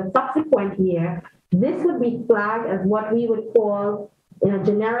for the subsequent year, this would be flagged as what we would call, in a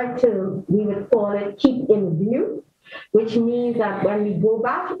generic term, we would call it keep in view, which means that when we go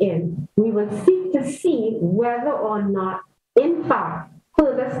back in, we will seek to see whether or not, in fact,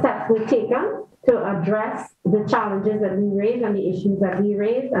 further steps were taken to address the challenges that we raised and the issues that we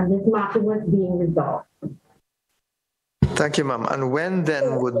raised, and this matter was being resolved. Thank you, ma'am. And when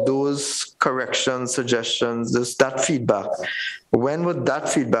then would those corrections, suggestions, that feedback, when would that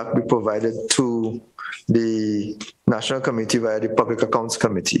feedback be provided to the National Committee via the Public Accounts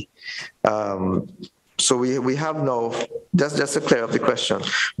Committee? So we have now, just to clear up the question,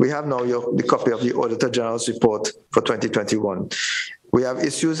 we have now the copy of the Auditor General's report for 2021. We have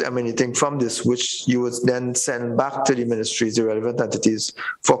issues emanating from this, which you would then send back to the ministries, the relevant entities,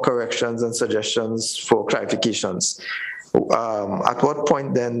 for corrections and suggestions for clarifications. At what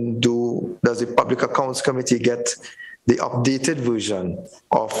point then does the Public Accounts Committee get the updated version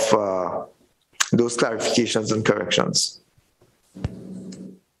of those clarifications and corrections?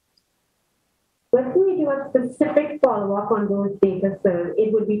 If we do a specific follow-up on those data, sir,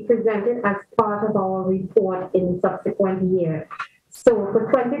 it would be presented as part of our report in subsequent year. So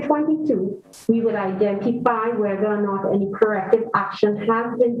for 2022, we would identify whether or not any corrective action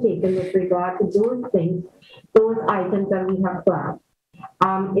has been taken with regard to those things, those items that we have flagged.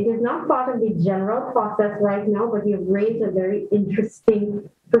 It is not part of the general process right now, but you've raised a very interesting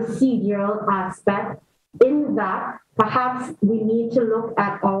procedural aspect in that perhaps we need to look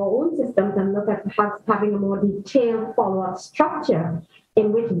at our own systems and look at perhaps having a more detailed follow-up structure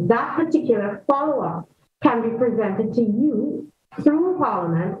in which that particular follow-up can be presented to you through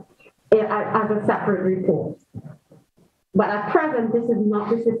Parliament as a separate report. But at present, this is not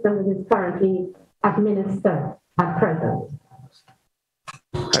the system that is currently administered at present.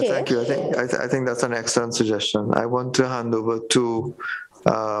 Thank you. I think that's an excellent suggestion. I want to hand over to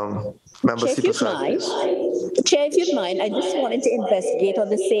Member Chair, if you'd mind, I just wanted to investigate on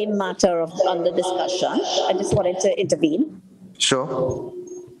the same matter under discussion. I just wanted to intervene. Sure.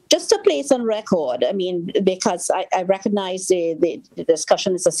 Just to place on record, I mean, because I recognize the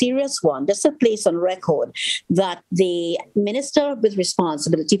discussion is a serious one, just to place on record that the Minister with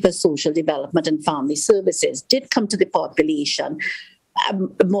responsibility for social development and family services did come to the population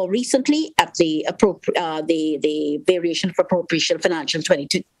more recently at the variation of appropriation financial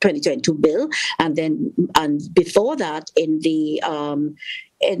 2022 bill, and before that to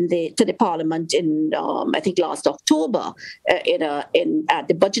the Parliament in I think last October at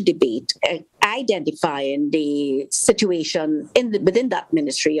the budget debate, identifying the situation within that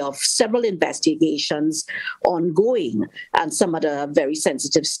ministry of several investigations ongoing and some at a very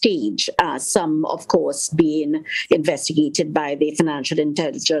sensitive stage. Some, of course, being investigated by the Financial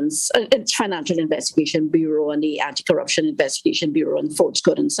Investigation Bureau and the Anti-Corruption Investigation Bureau and Forge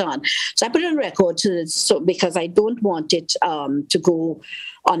Code and so on. So I put it on record because I don't want it to go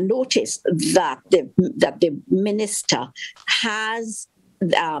unnoticed that the minister has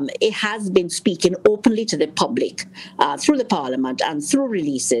been speaking openly to the public through the Parliament and through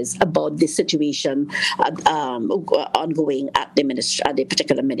releases about the situation ongoing at the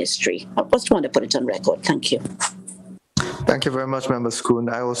particular ministry. I just want to put it on record. Thank you. Thank you very much, Member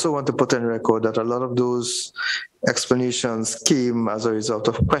Schoon. I also want to put on record that a lot of those explanations came as a result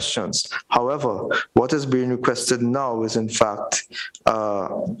of questions. However, what is being requested now is, in fact, a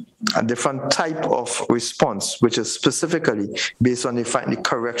different type of response, which is specifically based on the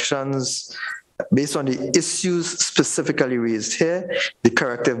corrections, based on the issues specifically raised here, the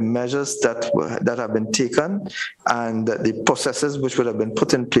corrective measures that have been taken, and the processes which would have been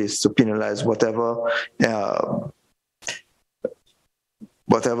put in place to penalize whatever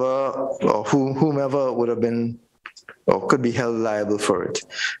or whomever would have been or could be held liable for it.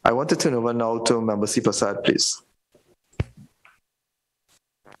 I want to turn over now to Member Sipasad, please.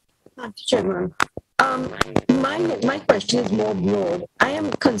 Thank you, Chairman. My question is more broad. I am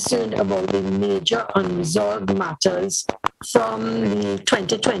concerned about the major unresolved matters from the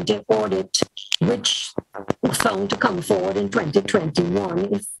 2020 audit, which was found to come forward in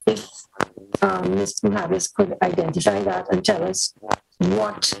 2021. If Mr. Harris could identify that and tell us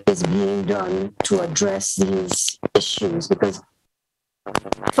what is being done to address these issues, because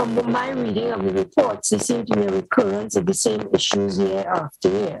from my reading of the reports, there seem to be a recurrence of the same issues year after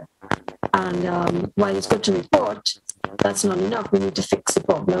year. And while it's good to report, that's not enough. We need to fix the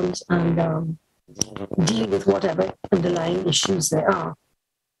problems and deal with whatever underlying issues there are.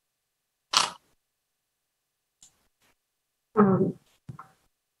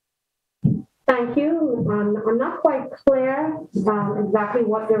 Thank you. I'm not quite clear exactly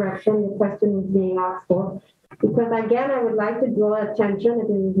what direction the question is being asked for, because again, I would like to draw attention that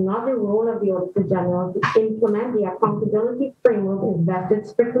it is not the role of the Auditor General to implement the accountability framework invested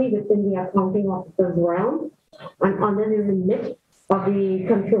strictly within the accounting officer's realm and under the remit of the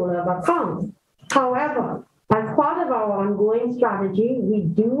Controller of Accounts. However, as part of our ongoing strategy, we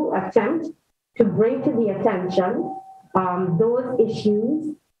do attempt to bring to the attention those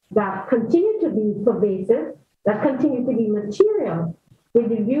issues that continue to be pervasive, that continue to be material, with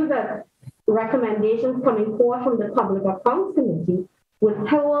the view that recommendations coming forth from the Public Accounts Committee would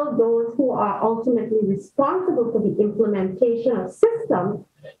hold those who are ultimately responsible for the implementation of systems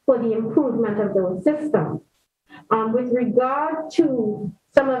for the improvement of those systems. With regard to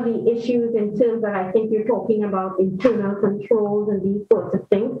some of the issues in terms that I think you're talking about, internal controls and these sorts of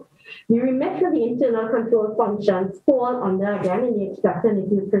things, the remit for the internal control functions fall under, again, in the Exchequer, and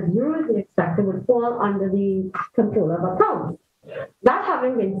if you peruse the Exchequer, would fall under the Controller of Accounts. That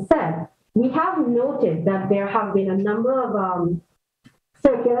having been said, we have noted that there have been a number of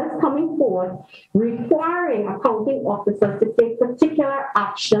circulars coming forward requiring accounting officers to take particular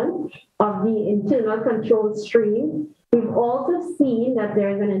action of the internal control stream. We've also seen that there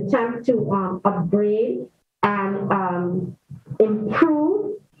is an attempt to upgrade and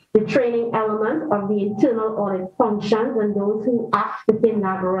improve the training element of the internal audit functions and those who act within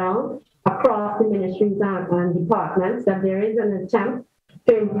that realm across the ministries and departments, that there is an attempt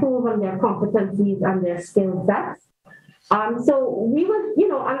to improve on their competencies and their skill sets. So we would,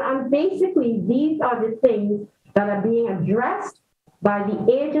 and basically these are the things that are being addressed by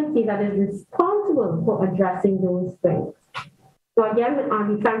the agency that is responsible for addressing those things. So again,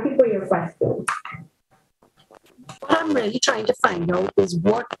 thank you for your question. What I'm really trying to find out is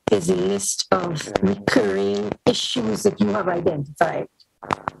what is a list of recurring issues that you have identified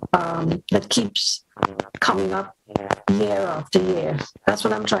that keeps coming up year after year. That's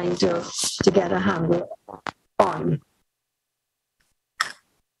what I'm trying to get a handle on.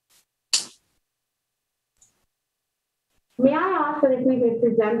 May I ask that if we may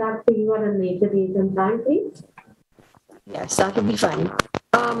present that to you at a later date and time, please? Yes, that would be fine.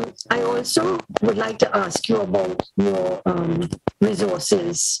 I also would like to ask you about your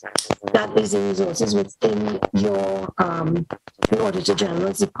resources, that is the resources within your the Auditor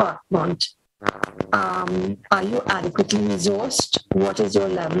General's department. Are you adequately resourced? What is your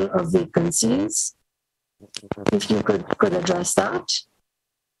level of vacancies? If you could address that.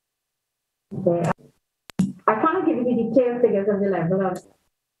 Okay. I can't give you the detailed figures of the level of.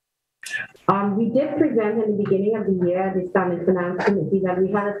 We did present in the beginning of the year at the Standard Finance Committee that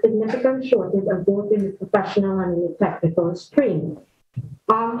we had a significant shortage of both in the professional and in the technical stream.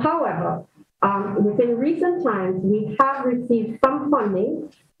 However, within recent times, we have received some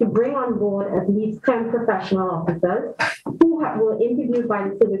funding to bring on board at least 10 professional officers who were interviewed by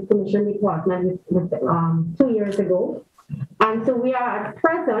the Service Commission Department 2 years ago. And so we are at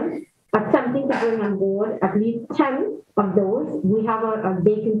present attempting to bring on board at least 10 of those. We have a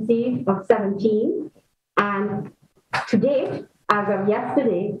vacancy of 17. And to date, as of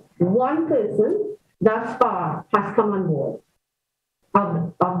yesterday, one person thus far has come on board.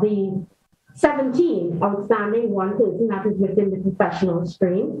 Of the 17 outstanding, one person that is within the professional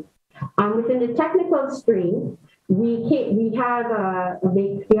stream. Within the technical stream, we had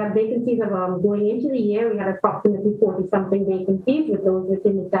vacancies of going into the year. We had approximately 40-something vacancies with those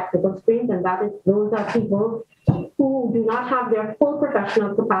within the technical streams, and those are people who do not have their full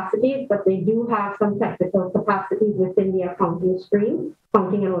professional capacities, but they do have some technical capacities within the accounting stream,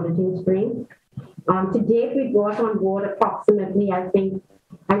 accounting and auditing stream. To date, we brought on board approximately, I do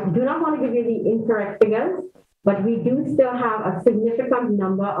not want to give you the incorrect figures, but we do still have a significant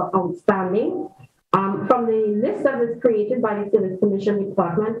number of outstanding. From the list that was created by the Service Commission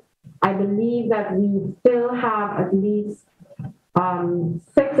Department, I believe that we still have at least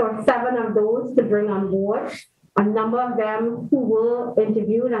 6 or 7 of those to bring on board. A number of them who were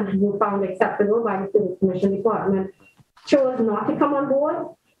interviewed and who were found acceptable by the Service Commission Department chose not to come on board.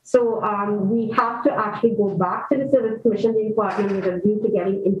 So we have to actually go back to the Service Commission Department with a view to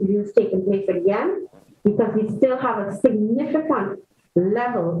getting interviews taking place again, because we still have a significant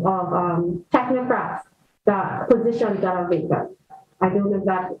level of technocrats, the positions that are vacant. I don't know if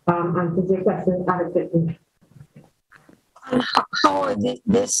that answers your question adequately. How are these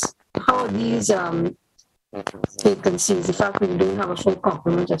vacancies, the fact that you don't have a full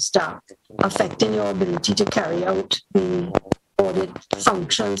complement of staff, affecting your ability to carry out the audit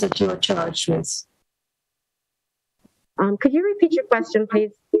functions that you are charged with? Could you repeat your question,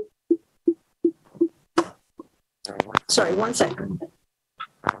 please? Sorry, 1 second.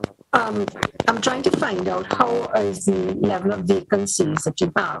 I'm trying to find out how is the level of vacancies that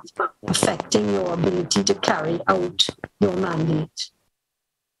you have affecting your ability to carry out your mandate?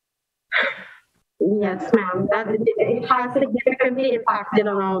 Yes, ma'am. It has significantly impacted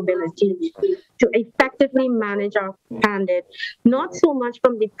on our ability to effectively manage our mandate, not so much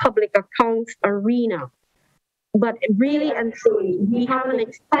from the public accounts arena, but really and truly, we have an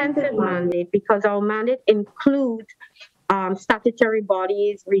extensive mandate because our mandate includes statutory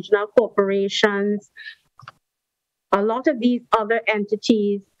bodies, regional corporations, a lot of these other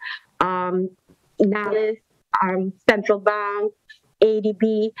entities, NALIS, Central Bank,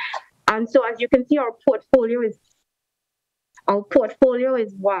 ADB. And so as you can see, our portfolio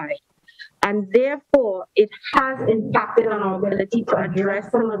is wide. And therefore, it has impacted on our ability to address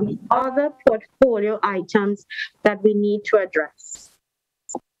some of the other portfolio items that we need to address.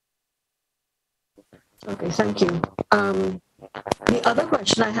 Okay, thank you. The other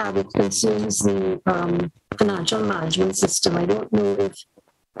question I have, it concerns the financial management system. I don't know if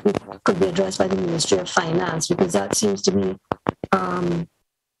it could be addressed by the Ministry of Finance, because that seems to be an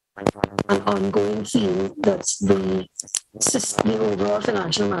ongoing theme, that the overall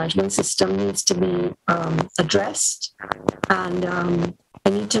financial management system needs to be addressed. And I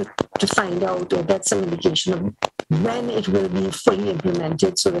need to find out or get some indication of when it will be fully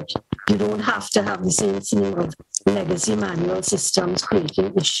implemented, so that you don't have to have the same theme of legacy manual systems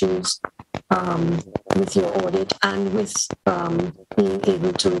creating issues with your audit and with being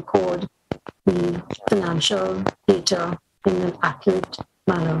able to record the financial data in an accurate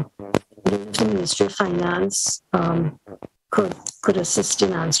manner. If the Ministry of Finance could assist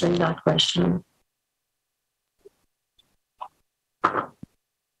in answering that question.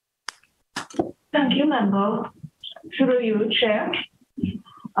 Thank you, member. Through you, Chair.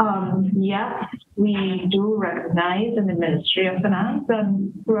 Yes, we do recognize in the Ministry of Finance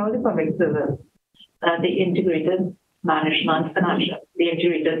and throughout the public service the integrated financial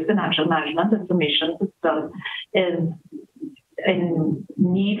management information system is in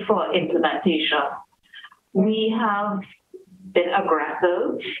need for implementation. We have been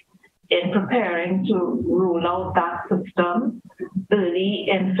aggressive in preparing to roll out that system early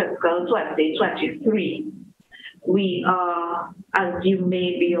in fiscal 2023. We are, as you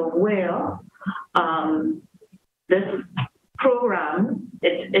may be aware, this program,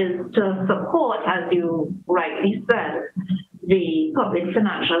 it is to support, as you rightly said, the public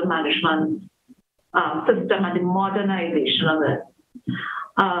financial management system and the modernization of it.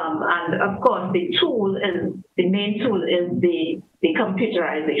 And of course, the main tool is the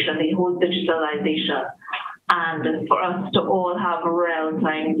computerization, the whole digitalization, and for us to all have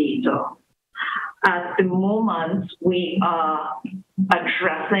real-time data. At the moment, we are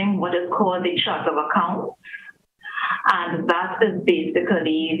addressing what is called the chart of accounts, and that is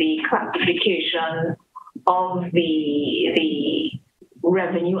basically the classification of the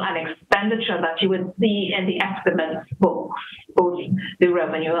revenue and expenditure that you would see in the estimates books, both the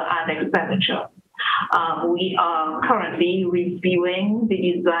revenue and expenditure. We are currently reviewing the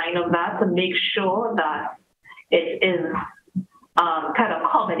design of that to make sure that it is can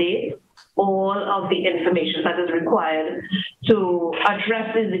accommodate all of the information that is required to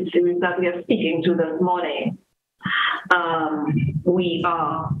address the issues that we are speaking to this morning. We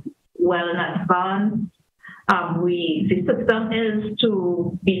are well in advance. The system is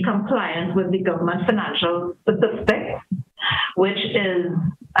to be compliant with the government financial statistics, which is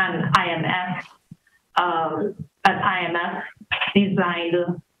an IMF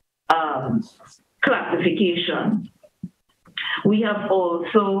designed classification. We have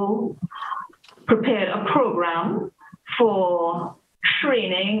also prepared a program for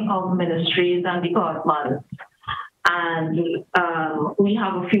training of ministries and departments. And we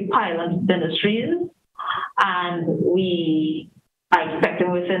have a few pilot ministries, and we are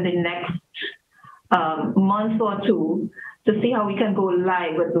expecting within the next month or two to see how we can go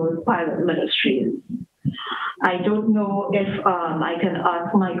live with those pilot ministries. I don't know if I can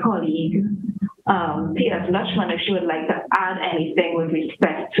ask my colleague, P.S. Lachman, if she would like to add anything with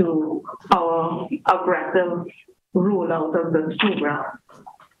respect to our aggressive rollout of this program.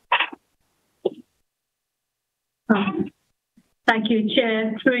 Thank you,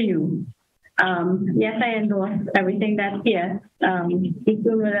 Chair, through you. Yes, I endorse everything that P.S.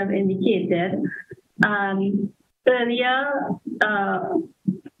 would have indicated. Earlier,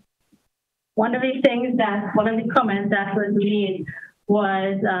 one of the comments that was made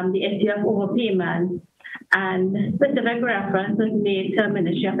was the issue of overpayment, and specific reference was made to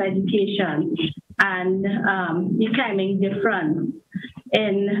Ministry of Education and the timing difference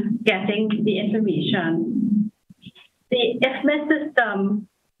in getting the information. The IFMIS system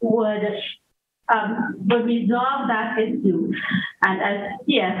would resolve that issue, and as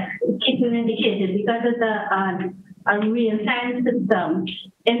Keaton indicated, because it's a real-time system,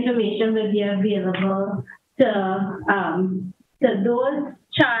 information will be available to those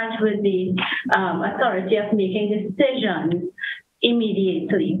charged with the authority of making decisions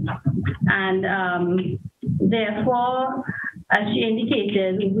immediately. And therefore, as she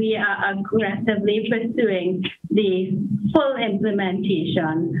indicated, we are aggressively pursuing the full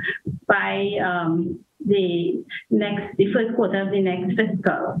implementation by the first quarter of the next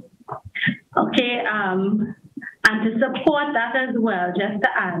fiscal. Okay, and to support that as well, just to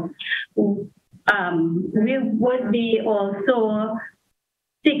add, we would be also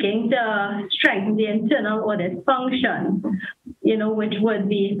seeking to strengthen the internal audit function, which would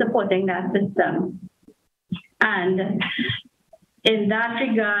be supporting that system. And in that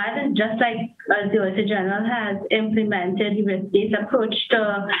regard, just like the Auditor General has implemented the risk-based approach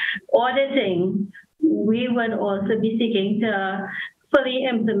to auditing, we would also be seeking to fully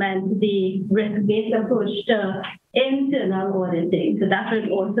implement the risk-based approach to internal auditing. So that would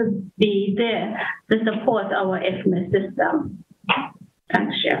also be there to support our IFMIS system.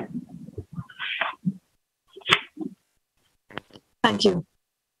 Thanks, Chair. Thank you.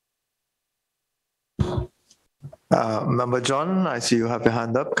 Member John, I see you have your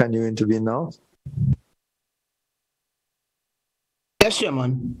hand up. Can you intervene now? Yes,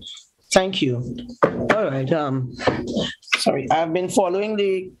 Chairman. Thank you. All right. Sorry, I've been following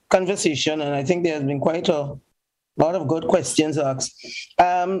the conversation, and I think there has been quite a lot of good questions asked.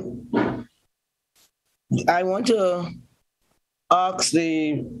 I want to ask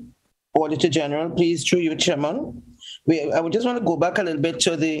the Auditor General, please, through you, Chairman. I would just want to go back a little bit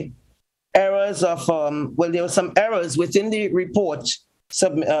to the errors of, there were some errors within the report,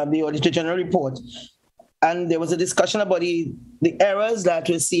 the Auditor General report. And there was a discussion about the errors that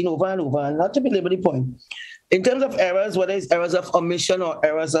were seen over and over, and not to belabor the point. In terms of errors, whether it's errors of omission or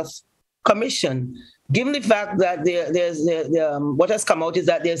errors of commission, given the fact that what has come out is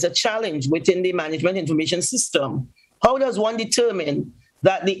that there's a challenge within the management information system, how does one determine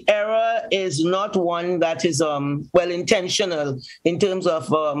that the error is not one that is well intentional in terms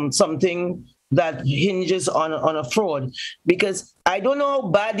of something that hinges on a fraud? Because I don't know how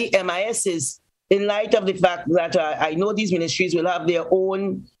bad the MIS is in light of the fact that I know these ministries will have their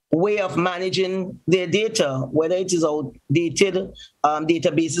own way of managing their data, whether it is outdated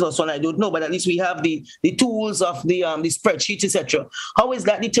databases or so on, I don't know, but at least we have the tools of the spreadsheets, etc. How is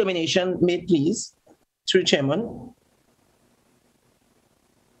that determination made, please? Through Chairman.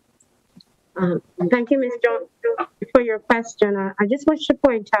 Thank you, Ms. John, for your question. I just wish to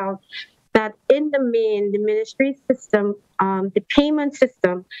point out that in the main, the ministry system, the payment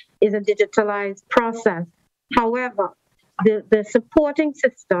system is a digitalized process. However, the supporting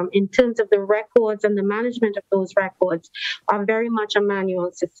system in terms of the records and the management of those records are very much a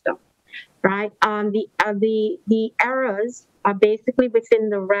manual system, right? The errors are basically within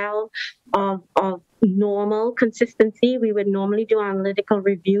the realm of normal consistency. We would normally do analytical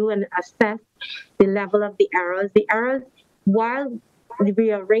review and assess the level of the errors. The errors, while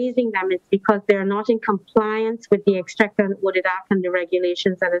we are raising them, it's because they're not in compliance with the Exchequer and Audit Act and the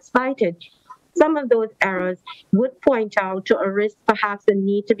regulations that are cited. Some of those errors would point out to a risk, perhaps a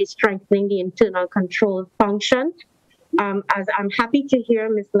need to be strengthening the internal control function. As I'm happy to hear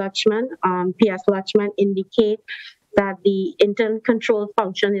Ms. Lutchman, P.S. Lutchman, indicate that the internal control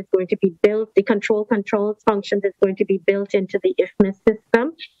function is going to be built, the control function is going to be built into the IFMIS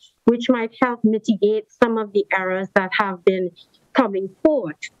system, which might help mitigate some of the errors that have been coming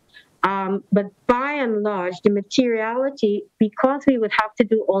forward. But by and large, the materiality, because we would have to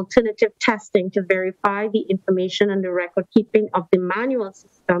do alternative testing to verify the information and the record keeping of the manual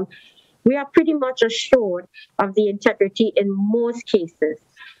system, we are pretty much assured of the integrity in most cases.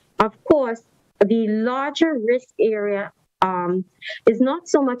 Of course, the larger risk area is not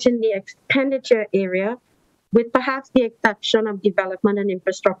so much in the expenditure area, with perhaps the exception of development and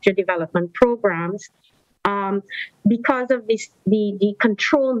infrastructure development programs, because of this, the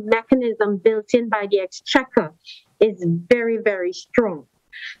control mechanism built in by the Exchequer is very, very strong.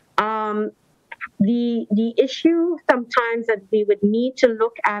 The issue sometimes that we would need to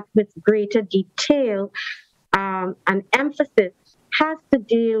look at with greater detail and emphasis has to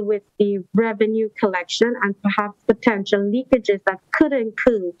deal with the revenue collection and perhaps potential leakages that could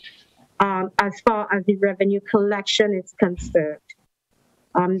include as far as the revenue collection is concerned.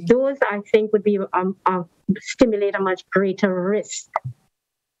 Those, I think, would be stimulate a much greater risk.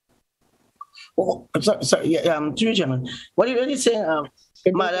 Oh, sorry, yeah, through Chairman. What are you really saying,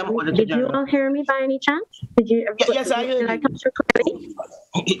 Madam Auditor Did General? you all hear me by any chance? Did you? Yes, I heard you.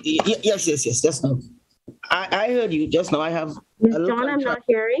 Yes, just now. I heard you just now. I have. Ms. John, I'm not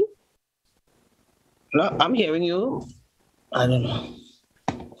hearing. No, I'm hearing you. I don't know.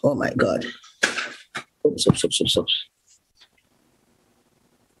 Oh my God. Oops.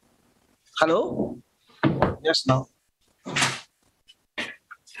 Hello? Yes, no.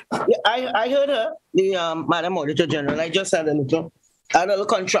 Yeah, I heard her, the Madam Auditor General. I just had a little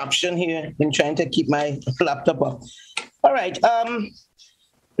contraption here in trying to keep my laptop up. All right.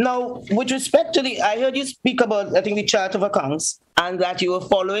 Now, with respect to I heard you speak about, I think, the chart of accounts and that you were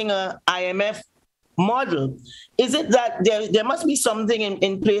following a IMF model. Is it that there must be something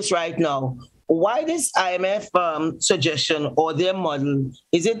in place right now? Why this IMF suggestion or their model?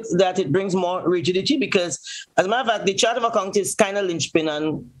 Is it that it brings more rigidity? Because, as a matter of fact, the chart of account is kind of linchpin.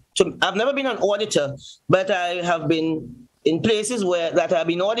 And I've never been an auditor, but I have been in places that have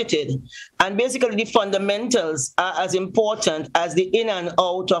been audited. And basically, the fundamentals are as important as the in and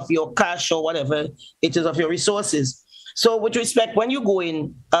out of your cash or whatever it is of your resources. So with respect, when you go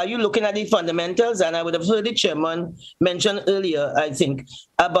in, are you looking at the fundamentals? And I would have heard the chairman mention earlier, I think,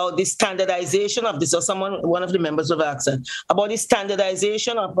 about the standardization of this, or one of the members of AXA, about the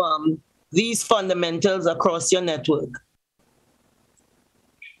standardization of these fundamentals across your network.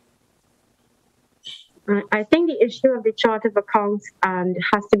 I think the issue of the chart of accounts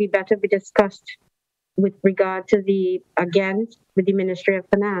has to be better be discussed with regard to with the Ministry of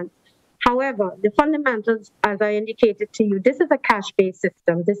Finance. However, the fundamentals, as I indicated to you, this is a cash-based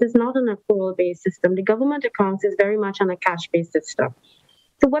system. This is not an accrual-based system. The government accounts is very much on a cash-based system.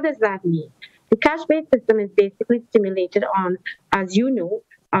 So what does that mean? The cash-based system is basically stimulated on, as you know,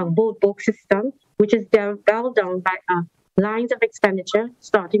 a book system, which is dialed down by lines of expenditure,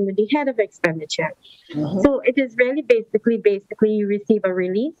 starting with the head of expenditure. Mm-hmm. So it is really basically you receive a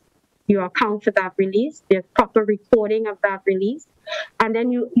release, you account for that release, there's proper recording of that release, and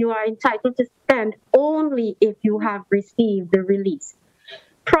then you are entitled to spend only if you have received the release.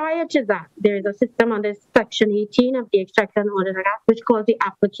 Prior to that, there is a system under Section 18 of the Extractor and Audit Act, which calls the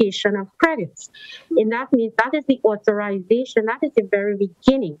application of credits. And that means that is the authorization, that is the very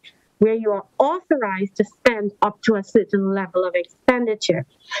beginning, where you are authorized to spend up to a certain level of expenditure.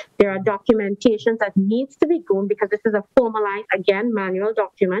 There are documentations that needs to be gone because this is a formalized, again, manual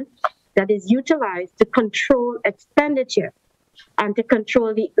document that is utilized to control expenditure and to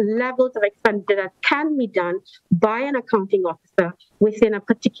control the levels of expenditure that can be done by an accounting officer within a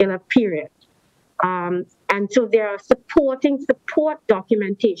particular period. And so there are support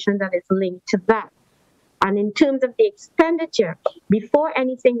documentation that is linked to that. And in terms of the expenditure, before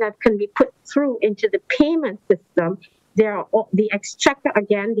anything that can be put through into the payment system, the exchequer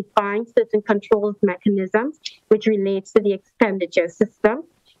again defines certain controls mechanisms which relates to the expenditure system,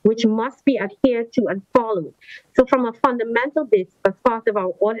 which must be adhered to and followed. So from a fundamental basis, as part of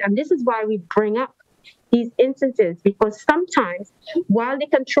our audit, and this is why we bring up these instances, because sometimes while the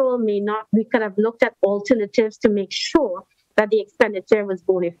control may not, we could have looked at alternatives to make sure that the expenditure was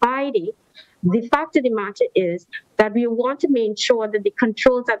bona fide. The fact of the matter is that we want to make sure that the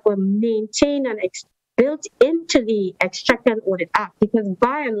controls that were maintained and built into the Extractor and Audit Act, because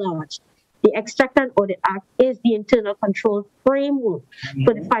by and large, the Extractor and Audit Act is the internal control framework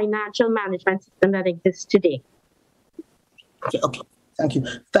for the financial management system that exists today. Okay,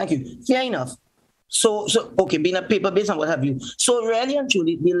 thank you. Fair enough. So okay, being a paper-based and what have you. So really and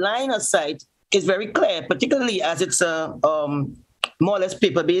truly, the line of sight is very clear, particularly as it's a more or less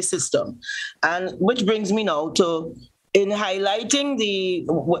paper-based system. And which brings me now to, in highlighting the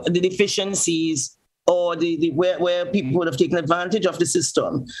deficiencies or where people would have taken advantage of the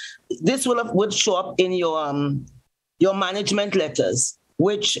system, this would show up in your management letters,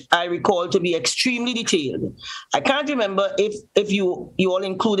 which I recall to be extremely detailed. I can't remember if you all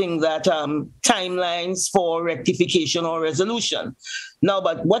including that timelines for rectification or resolution. Now,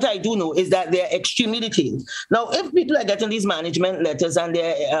 but what I do know is that they're extremely detailed. Now, if people are getting these management letters and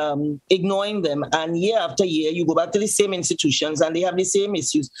they're ignoring them, and year after year, you go back to the same institutions and they have the same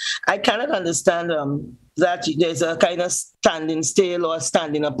issues, I cannot understand that there's a kind of standing still or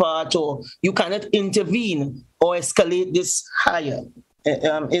standing apart, or you cannot intervene or escalate this higher.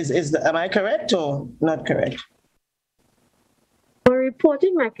 Am I correct or not correct? A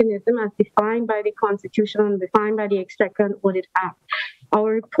reporting mechanism as defined by the Constitution and defined by the Extractor and Audit Act.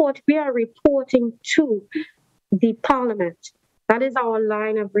 We are reporting to the Parliament. That is our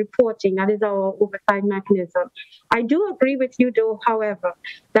line of reporting. That is our oversight mechanism. I do agree with you, though, however,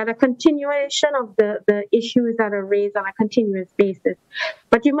 that a continuation of the issues that are raised on a continuous basis.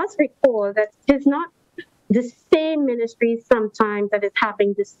 But you must recall that it is not the same ministry sometimes that is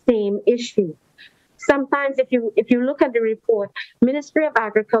having the same issue. Sometimes if you look at the report, Ministry of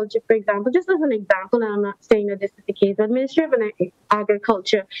Agriculture, for example, just as an example, and I'm not saying that this is the case, but Ministry of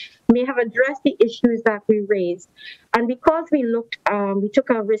Agriculture may have addressed the issues that we raised. And because we took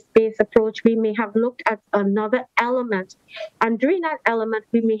a risk-based approach, we may have looked at another element. And during that element,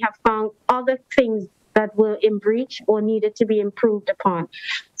 we may have found other things that were in breach or needed to be improved upon.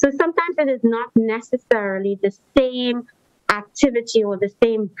 So sometimes it is not necessarily the same activity or the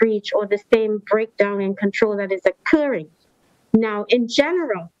same breach or the same breakdown in control that is occurring. Now, in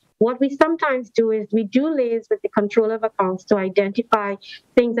general, what we sometimes do is we do liaise with the controller of accounts to identify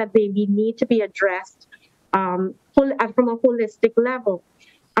things that maybe need to be addressed from a holistic level.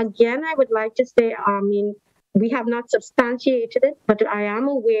 Again, I would like to say, we have not substantiated it, but I am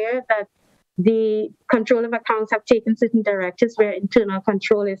aware that the controller of accounts have taken certain directives where internal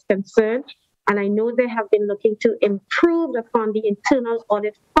control is concerned. And I know they have been looking to improve upon the internal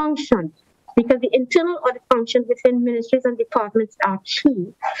audit function, because the internal audit function within ministries and departments are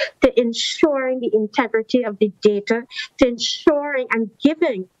key to ensuring the integrity of the data, to ensuring and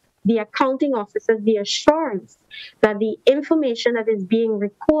giving the accounting officers the assurance that the information that is being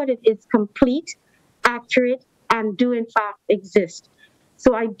recorded is complete, accurate, and do in fact exist.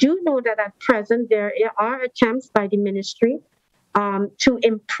 So I do know that at present there are attempts by the ministry to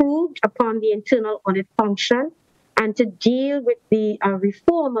improve upon the internal audit function and to deal with the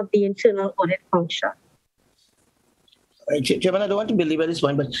reform of the internal audit function. Chairman, I don't want to belabor this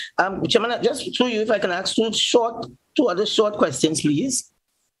one, but Chairman, just through you, if I can ask two other short questions, please.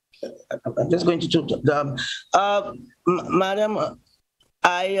 I'm just going to Madam,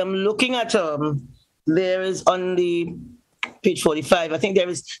 I am looking at there is on the page 45, I think there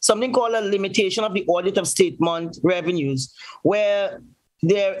is something called a limitation of the audit of statement revenues, where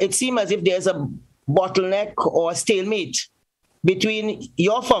it seems as if there's a bottleneck or a stalemate between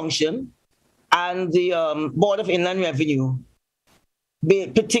your function and the Board of Inland Revenue,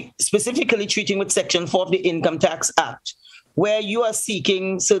 specifically treating with Section 4 of the Income Tax Act, where you are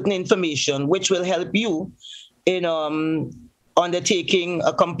seeking certain information which will help you in undertaking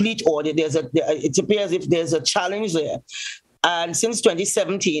a complete audit. It appears if there's a challenge there. And since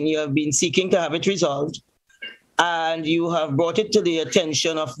 2017, you have been seeking to have it resolved, and you have brought it to the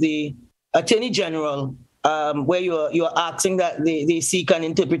attention of the Attorney General, where you're asking that they seek an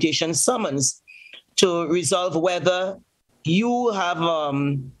interpretation summons to resolve whether you have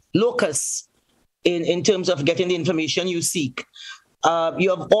locus in terms of getting the information you seek. You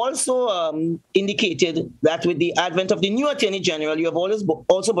have also indicated that with the advent of the new Attorney General, you have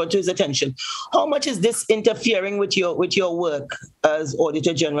also brought to his attention. How much is this interfering with your work as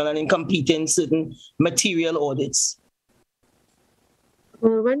Auditor General and in completing certain material audits?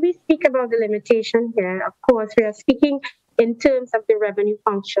 Well, when we speak about the limitation here, of course, we are speaking in terms of the revenue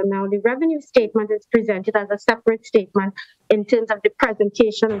function. Now, the revenue statement is presented as a separate statement in terms of the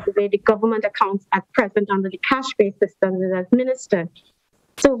presentation of the way the government accounts at present under the cash-based system is administered.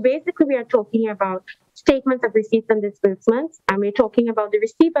 So basically, we are talking about statements of receipts and disbursements, and we're talking about the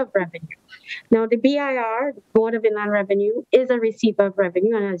receiver of revenue. Now, the BIR, the Board of Inland Revenue, is a receiver of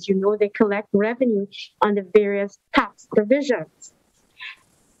revenue, and as you know, they collect revenue on the various tax provisions.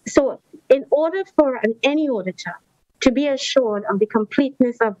 So in order for any auditor to be assured of the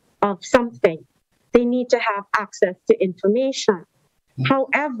completeness of something, they need to have access to information.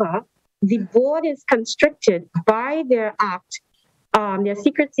 However, the board is constricted by their act, their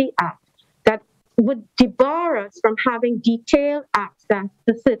Secrecy Act, that would debar us from having detailed access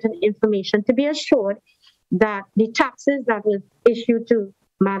to certain information to be assured that the taxes that was issued to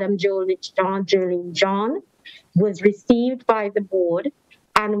Madam Jolene John was received by the board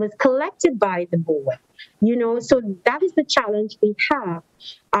and was collected by the board. You know, so that is the challenge we have.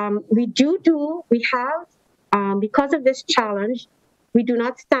 Because of this challenge, we do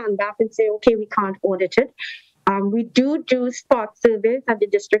not stand back and say, okay, we can't audit it. We do spot surveys at the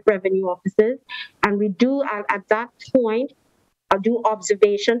district revenue offices, and we do at that point do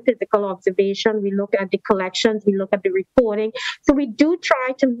observation, physical observation. We look at the collections, we look at the reporting. So we do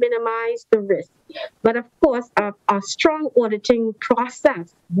try to minimize the risk. But of course, a strong auditing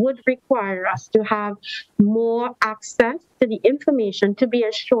process would require us to have more access to the information to be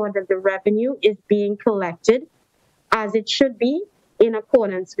assured that the revenue is being collected as it should be in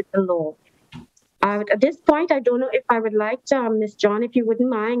accordance with the law. At this point, I don't know if I would like to, Ms. John, if you wouldn't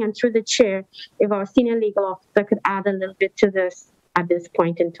mind, and through the chair, if our senior legal officer could add a little bit to this at this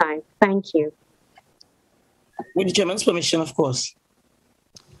point in time. Thank you. With the chairman's permission, of course.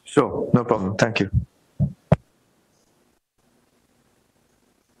 Sure, no problem. Thank you.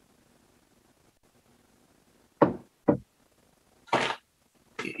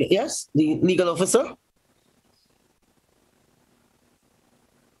 Yes, the legal officer.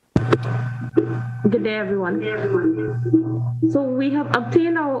 Good day, everyone. So we have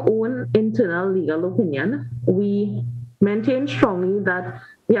obtained our own internal legal opinion. We maintain strongly that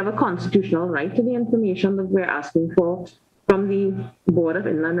we have a constitutional right to the information that we're asking for from the Board of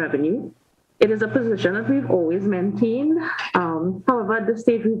Inland Revenue. It is a position that we've always maintained. However, at this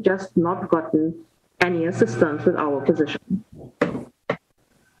stage, we've just not gotten any assistance with our position.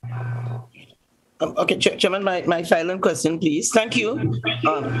 Okay, Chairman, my final question, please. Thank you.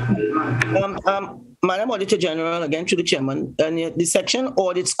 Madam Auditor General, again to the Chairman, and the section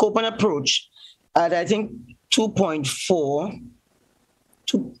audit scope and approach at, I think,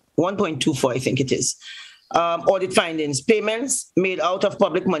 1.24, I think it is. Audit findings, payments made out of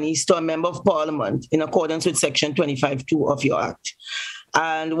public monies to a member of parliament in accordance with section 25(2) of your act.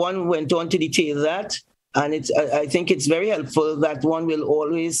 And one went on to detail that. And I think it's very helpful that one will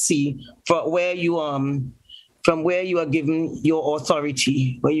always see from where you are given your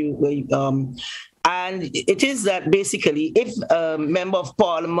authority, and it is that basically if a member of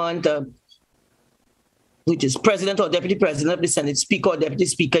parliament, which is president or deputy president of the Senate, speaker or deputy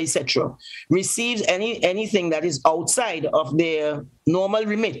speaker, etc., receives anything that is outside of their normal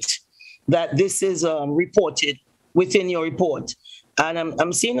remit, that this is reported within your report. And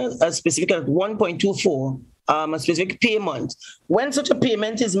I'm seeing a specific 1.24, a specific payment. When such a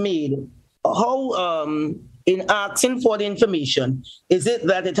payment is made, how, in asking for the information, is it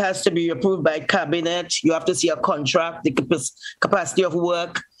that it has to be approved by cabinet? You have to see a contract, the capacity of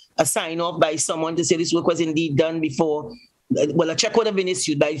work, a sign-off by someone to say this work was indeed done before. Well, a check would have been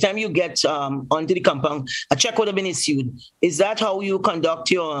issued. By the time you get onto the compound, a check would have been issued. Is that how you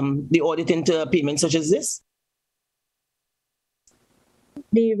conduct your the audit into payments such as this?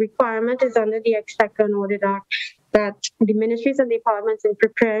 The requirement is under the Exchequer and Audit Act that the ministries and departments, in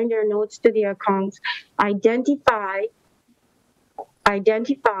preparing their notes to the accounts, identify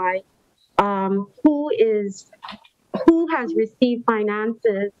who is who has received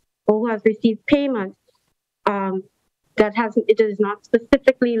finances or who has received payment it is not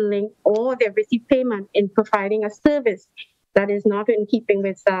specifically linked, or they've received payment in providing a service that is not in keeping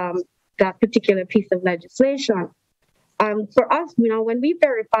with that particular piece of legislation. For us, when we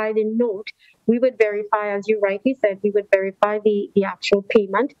verify the note, we would verify, as you rightly said, we would verify the actual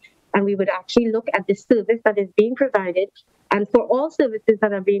payment, and we would actually look at the service that is being provided. And for all services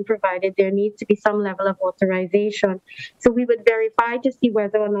that are being provided, there needs to be some level of authorization. So we would verify to see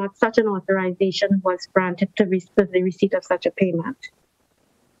whether or not such an authorization was granted for the receipt of such a payment.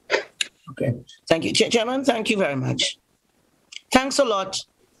 Okay. Thank you. Chairman, thank you very much. Thanks a lot,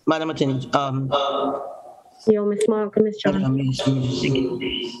 Madam Attorney. Ms. Malcolm, Ms. John.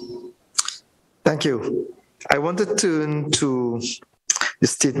 Thank you. I want to turn to the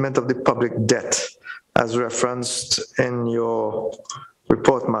statement of the public debt as referenced in your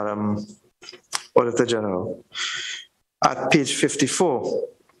report, Madam Auditor General. At page 54,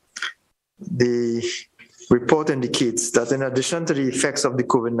 the report indicates that in addition to the effects of the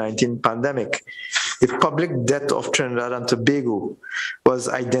COVID-19 pandemic, the public debt of Trinidad and Tobago was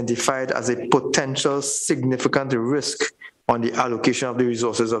identified as a potential significant risk on the allocation of the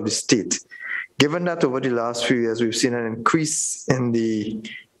resources of the state. Given that over the last few years, we've seen an increase in the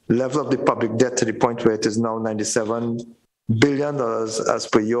level of the public debt to the point where it is now $97 billion as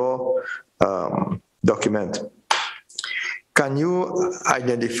per your document. Can you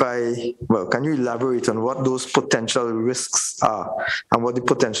can you elaborate on what those potential risks are and what the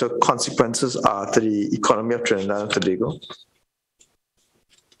potential consequences are to the economy of Trinidad and Tobago?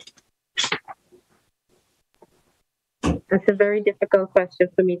 That's a very difficult question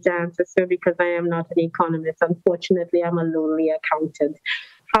for me to answer, sir, because I am not an economist. Unfortunately, I'm a lonely accountant.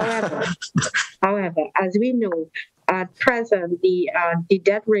 However, as we know, at present, the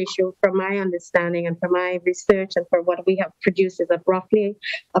debt ratio, from my understanding and from my research and for what we have produced, is at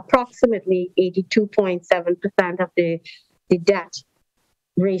approximately 82.7% of the debt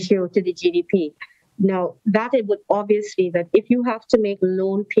ratio to the GDP. Now, that it would obviously, that if you have to make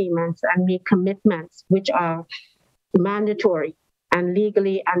loan payments and make commitments, which are mandatory and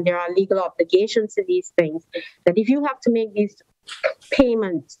legally, and there are legal obligations to these things, that if you have to make these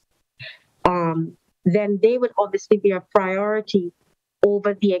payments, then they would obviously be a priority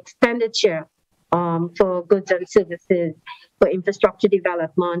over the expenditure for goods and services, for infrastructure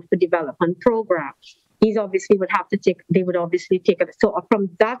development, for development programs. These obviously would take it. So from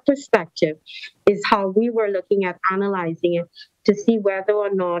that perspective is how we were looking at analyzing it to see whether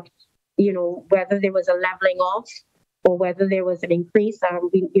or not, whether there was a leveling off or whether there was an increase.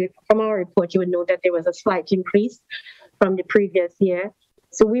 From our report, you would know that there was a slight increase from the previous year.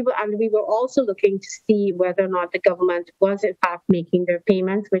 So we were also looking to see whether or not the government was in fact making their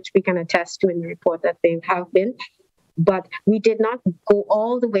payments, which we can attest to in the report that they have been. But we did not go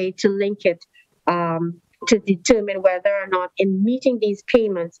all the way to link it to determine whether or not in meeting these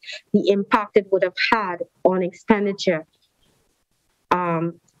payments, the impact it would have had on expenditure.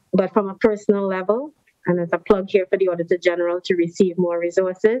 But from a personal level, and as a plug here for the Auditor General to receive more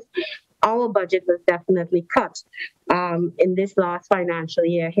resources, our budget was definitely cut in this last financial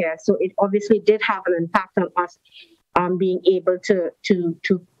year here. So it obviously did have an impact on us being able to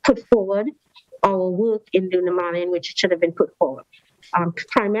put forward our work in the manner in which it should have been put forward.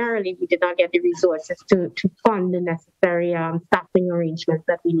 Primarily, we did not get the resources to fund the necessary staffing arrangements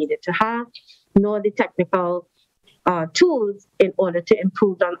that we needed to have, nor the technical tools in order to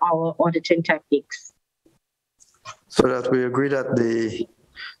improve on our auditing techniques. So that we agree that the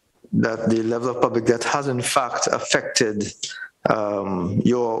level of public debt has in fact affected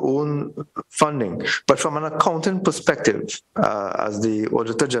your own funding. But from an accounting perspective, as the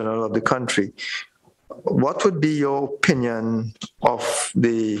Auditor General of the country, what would be your opinion of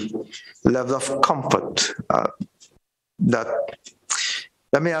the level of comfort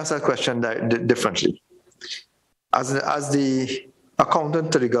let me ask that question differently. As the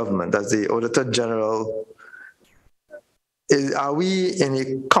accountant to the government, as the Auditor General, are we in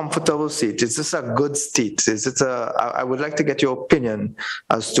a comfortable state? Is this a good state? I would like to get your opinion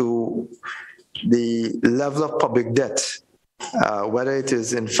as to the level of public debt, whether it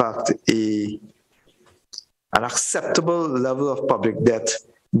is in fact an acceptable level of public debt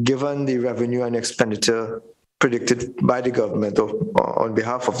given the revenue and expenditure predicted by the government or on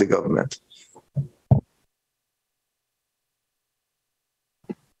behalf of the government.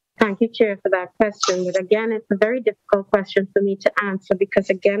 Thank you, Chair, for that question. But again, it's a very difficult question for me to answer because,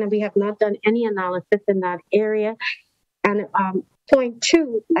 again, we have not done any analysis in that area. And point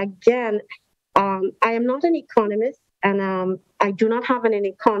two, again, I am not an economist. and I do not have an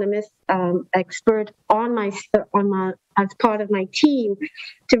economist expert on my as part of my team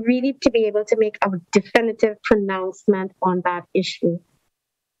to be able to make a definitive pronouncement on that issue.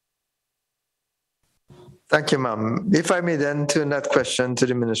 Thank you, ma'am. If I may then turn that question to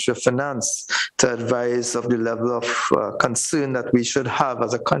the Ministry of Finance to advise of the level of concern that we should have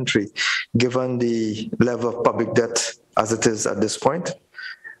as a country, given the level of public debt as it is at this point.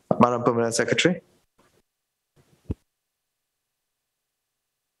 Madam Permanent Secretary.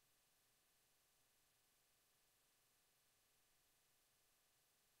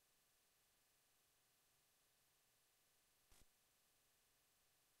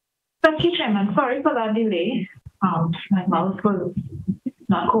 Thank you, Chairman. Sorry for that delay. My mouse was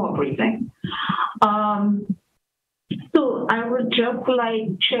not cooperating. So I would just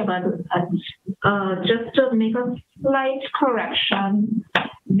like, Chairman, just to make a slight correction,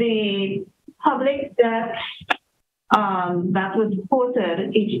 the public debt that was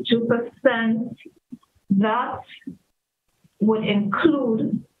quoted, 82%, that would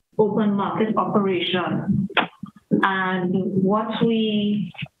include open market operation. And what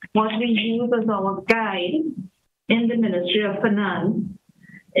we use as our guide in the Ministry of Finance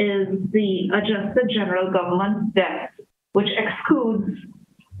is the adjusted general government debt, which excludes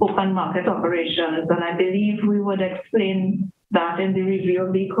open market operations. And I believe we would explain that in the review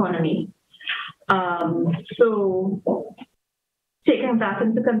of the economy. So taking that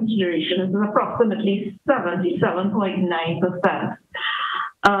into consideration, is approximately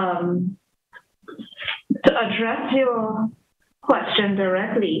 77.9%. To address your question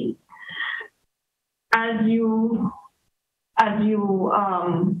directly, as you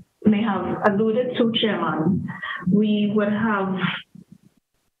may have alluded to, Chairman, we would have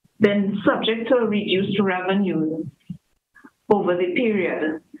been subject to reduced revenue over the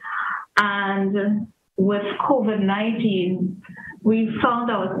period. And with COVID-19, we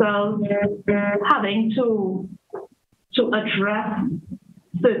found ourselves having to address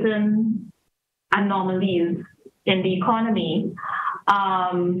certain anomalies in the economy.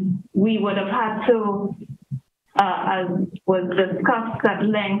 We would have had to, as was discussed at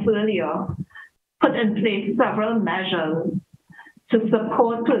length earlier, put in place several measures to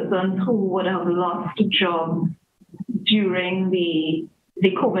support persons who would have lost jobs during the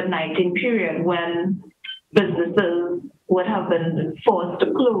COVID-19 period when businesses would have been forced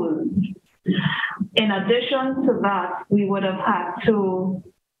to close. In addition to that, we would have had to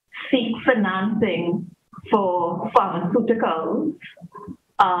seek financing for pharmaceuticals,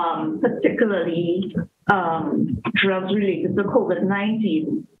 particularly drugs related to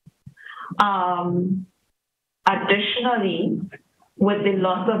COVID-19. Additionally, with the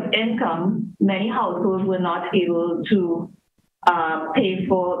loss of income, many households were not able to pay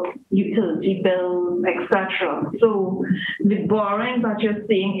for utility bills, etc. So the borrowing that you're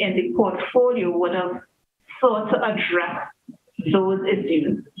seeing in the portfolio would have sought to address those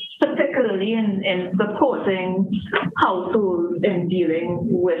issues, particularly in supporting households in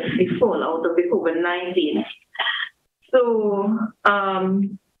dealing with the fallout of the COVID-19. So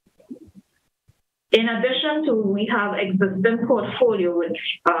in addition to, we have existing portfolio which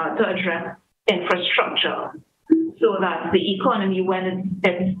to address infrastructure, so that the economy, when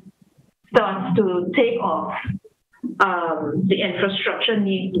it starts to take off, the infrastructure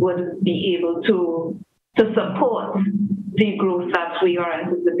needs would be able to support the growth that we are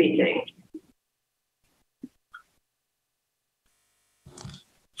anticipating.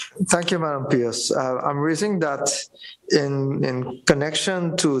 Thank you, Madam Pierce. I'm raising that in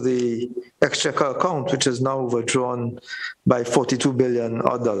connection to the exchequer account, which is now overdrawn by $42 billion.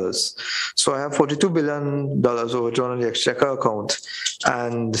 So I have $42 billion overdrawn on the exchequer account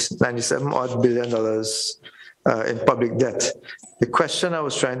and $97 billion in public debt. The question I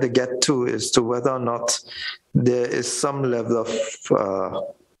was trying to get to is to whether or not there is some level of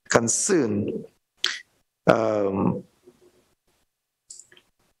concern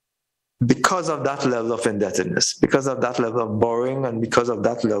because of that level of indebtedness, because of that level of borrowing, and because of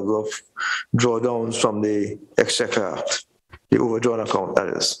that level of drawdowns from the exchequer act, the overdrawn account, that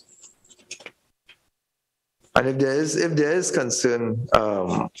is. And if there is concern,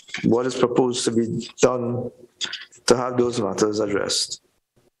 what is proposed to be done to have those matters addressed?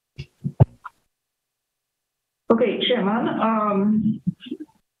 Okay, Chairman.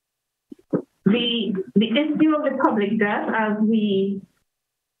 The issue of the public debt, as we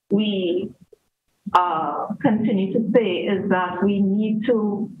continue to say, is that we need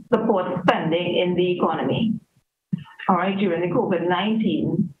to support spending in the economy. All right, during the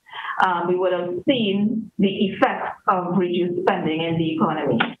COVID-19, we would have seen the effects of reduced spending in the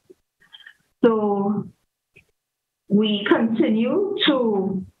economy. So we continue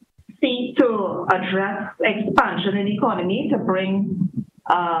to seek to address expansion in the economy to bring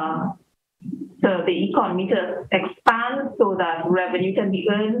so the economy to expand so that revenue can be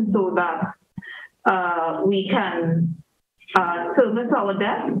earned, so that we can service our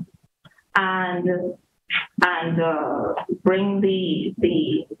debt and bring the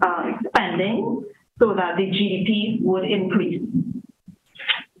spending so that the GDP would increase.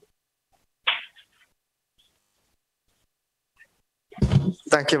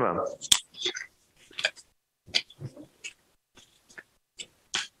 Thank you, ma'am.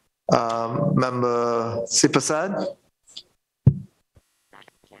 Member Sipasad.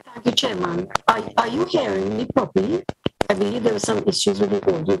 Thank you, Chairman. Are you hearing me properly? I believe there were some issues with the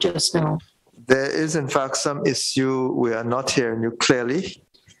audio just now. There is, in fact, some issue. We are not hearing you clearly.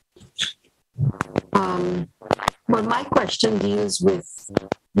 Well, my question deals with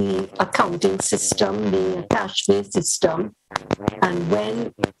the accounting system, the cash-based system, and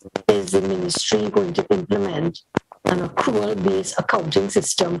when is the ministry going to implement an accrual-based accounting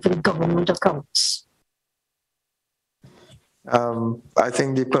system for the government accounts? I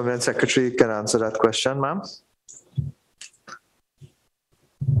think the Permanent Secretary can answer that question, ma'am.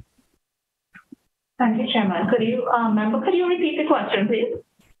 Thank you, Chairman. Could you, member, could you repeat the question, please?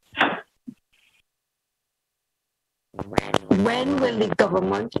 When will the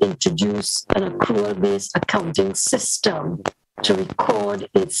government introduce an accrual-based accounting system to record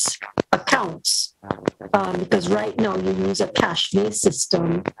its accounts? Because right now you use a cash-based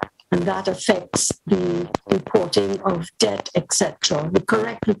system, and that affects the reporting of debt, etc., the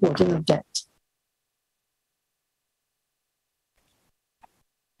correct reporting of debt.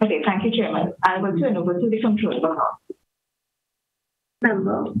 Okay, thank you, Chairman. I will turn over to the Comptroller.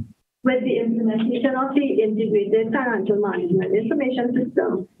 Member, with the implementation of the integrated financial management information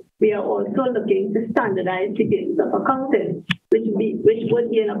system, we are also looking to standardize the basis of accounting, which would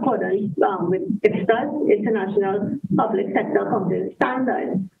be in accordance with IFSA's International Public Sector Accounting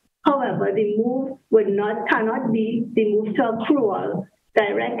Standards. However, the move cannot be the move to accrual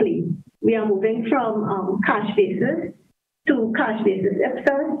directly. We are moving from cash basis to cash basis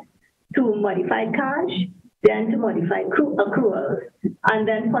IFSAs to modified cash, then to modified accruals, and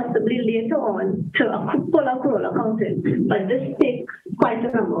then possibly later on to full accrual accounting. But this takes quite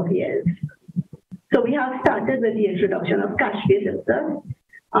a number of years. So we have started with the introduction of cash-based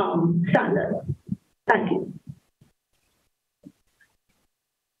standards. Thank you.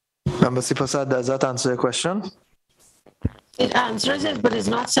 Member Sipasad, does that answer your question? It answers it, but it's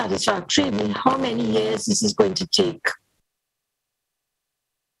not satisfactory. I mean, how many years this is going to take?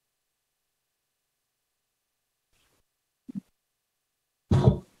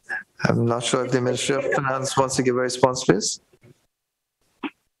 I'm not sure if the Ministry of Finance wants to give a response, please.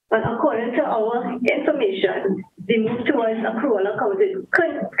 But according to our information, the move towards accrual accounting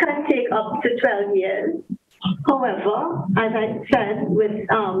can take up to 12 years. However, as I said, with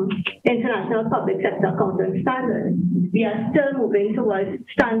International Public Sector Accounting Standards, we are still moving towards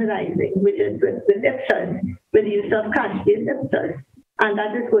standardizing, which is with IFSAs, with the use of cash-based IFSAs. And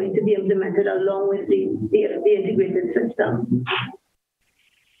that is going to be implemented along with the integrated system.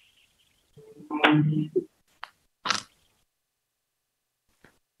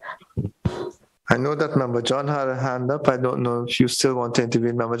 I know that Member John had a hand up. I don't know if you still want to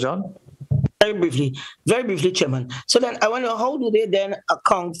intervene, Member John. Very briefly, Chairman. So then I want to know, how do they then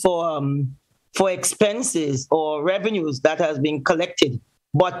account for expenses or revenues that has been collected,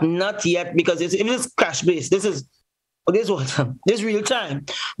 but not yet, because if it's cash-based, this is real time.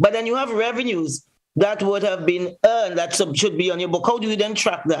 But then you have revenues that would have been earned that should be on your book. How do you then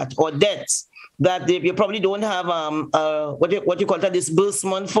track that? Or debts that you probably don't have what you call that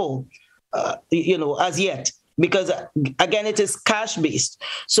disbursement for, as yet, because again it is cash based.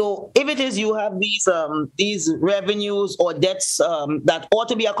 So if it is you have these revenues or debts that ought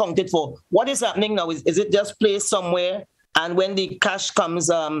to be accounted for, what is happening now? Is it just placed somewhere, and when the cash comes,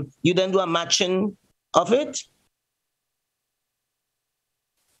 you then do a matching of it?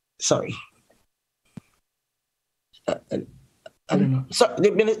 Sorry. I don't know. So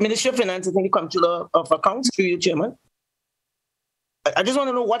the Ministry of Finance, I think, the Comptroller of Accounts, through you, Chairman. I just want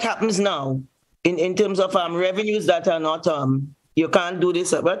to know what happens now in terms of revenues that are not, you can't do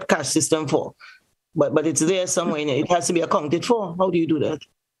this about cash system for, but it's there somewhere. It has to be accounted for. How do you do that?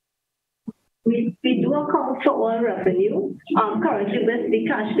 We do account for all revenue. Currently, with the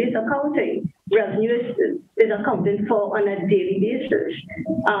cash-based accounting, revenue is accounted for on a daily basis.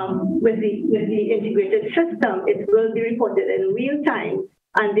 With the integrated system, it will be reported in real time,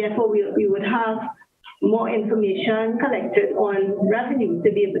 and therefore we would have more information collected on revenue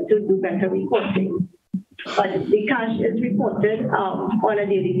to be able to do better reporting. but the cash is reported on a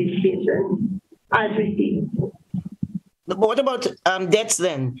daily basis as received. But what about debts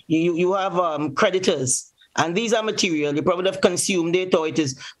then? You have creditors, and these are material. You probably have consumed it, or it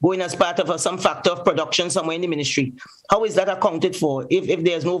is going as part of some factor of production somewhere in the ministry. How is that accounted for if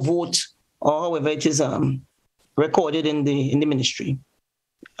there's no vote, or however it is recorded in the ministry?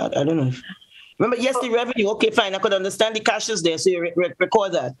 I don't know. Remember, yes, the revenue, okay, fine, I could understand the cash is there, so you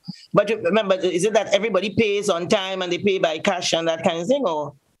record that. But remember, is it that everybody pays on time and they pay by cash and that kind of thing,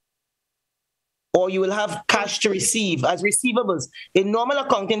 or you will have cash to receive as receivables? In normal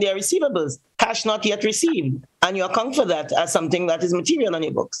accounting, they are receivables, cash not yet received, and you account for that as something that is material on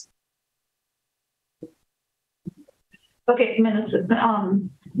your books. Okay, Minister,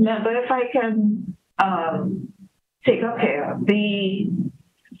 member, if I can take up here,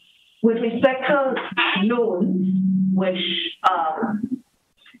 with respect to loans, which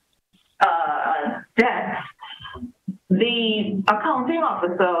debts, the accounting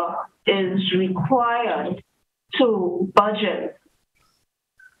officer is required to budget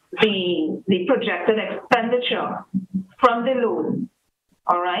the projected expenditure from the loan,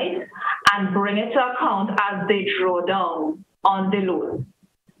 all right, and bring it to account as they draw down on the loan.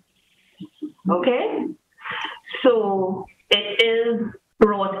 Okay? So it is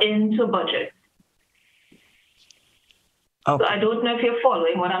brought into budget. Okay. So I don't know if you're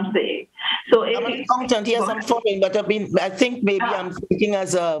following what I'm saying. So if I'm an accountant, yes, I'm following, but I think maybe I'm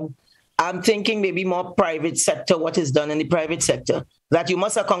thinking maybe more private sector, what is done in the private sector, that you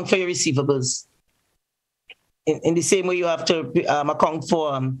must account for your receivables. In the same way you have to account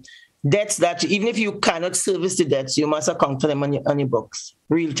for debts that even if you cannot service the debts, you must account for them on your books,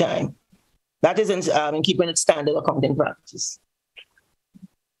 real time. That is in keeping it standard accounting practice.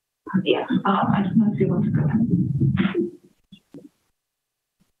 Yeah, I just want to see what's good.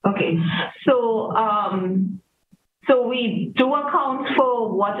 Okay, so we do account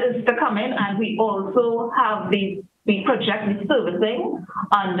for what is to come in, and we also have we project the servicing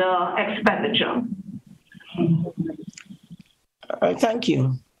under expenditure. All right, thank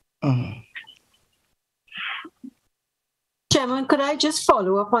you. Chairman, could I just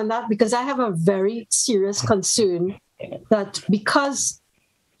follow up on that? Because I have a very serious concern that because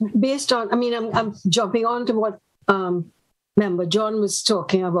based on, I'm jumping on to what Member John was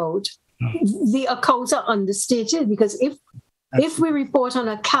talking about. The accounts are understated because if we report on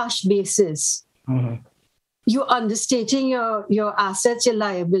a cash basis, you're understating your assets, your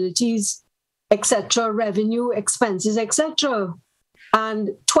liabilities, etc., revenue, expenses, etc.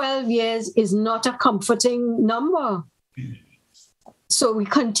 And 12 years is not a comforting number. So we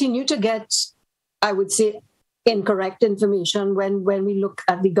continue to get, I would say, incorrect information when we look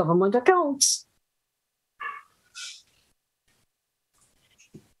at the government accounts.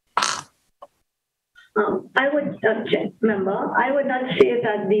 I would I would not say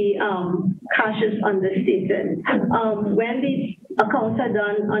that the cash is understated. When these accounts are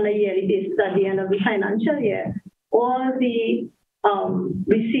done on a yearly basis at the end of the financial year, all the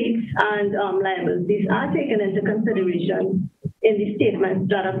receipts and liabilities are taken into consideration in the statements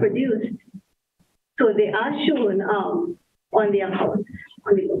that are produced. So they are shown on the account,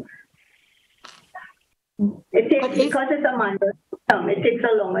 on the books. Because it's a manual system, it takes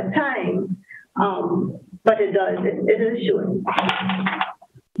a longer time. But it is shown.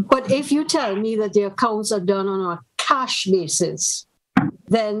 But if you tell me that the accounts are done on a cash basis,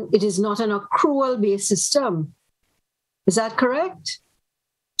 then it is not an accrual-based system. Is that correct?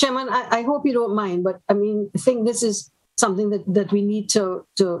 Chairman, I hope you don't mind, but I think this is something that we need to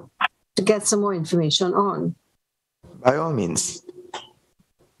get some more information on. By all means.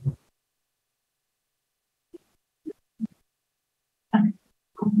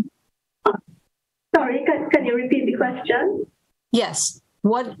 Sorry, can you repeat the question? Yes.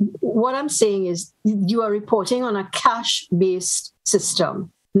 What I'm saying is you are reporting on a cash-based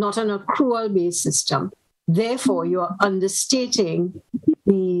system, not an accrual-based system. Therefore, you are understating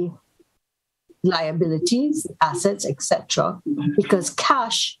the liabilities, assets, etc., because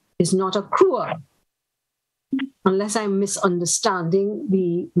cash is not accrual, unless I'm misunderstanding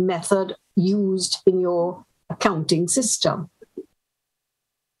the method used in your accounting system.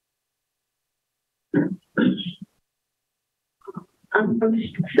 I'm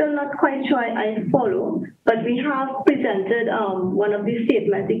still not quite sure I follow, but we have presented one of the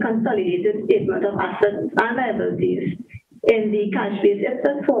statements, the consolidated statement of assets and liabilities in the cash-based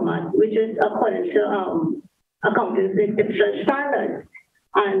Excel format, which is according to accounting Excel standards.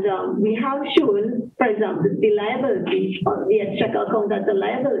 And we have shown, for example, the liability, the exchequer account as a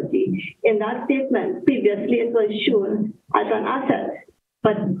liability. In that statement, previously it was shown as an asset.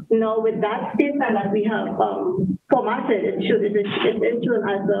 But now with that statement that we have formatted, it's shown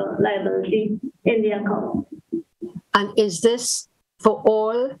as a liability in the account. And is this for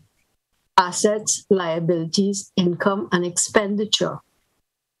all assets, liabilities, income, and expenditure?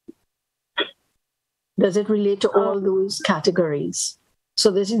 Does it relate to all those categories? So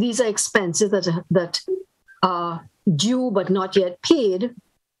these are expenses that are due but not yet paid,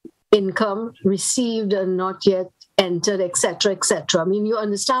 income received and not yet entered, etc., etc. I mean, you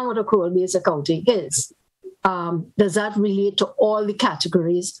understand what accrual-based accounting is. Does that relate to all the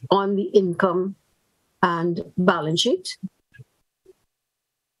categories on the income and balance sheet?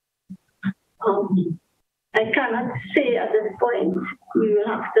 I cannot say at this point. We will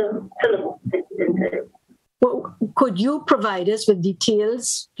have to look into it. Well, could you provide us with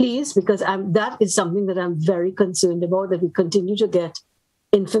details, please? Because that is something that I'm very concerned about, that we continue to get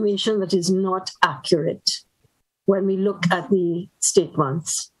information that is not accurate when we look at the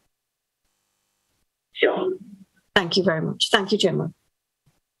statements. Sure. Thank you very much. Thank you, Chairman.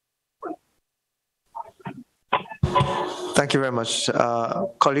 Thank you very much.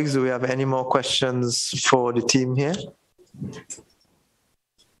 Colleagues, do we have any more questions for the team here?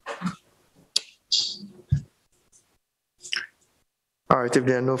 All right, if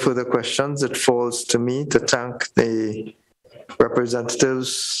there are no further questions, it falls to me to thank the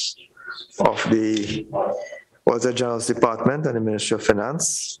representatives of the Auditor General's Department and the Ministry of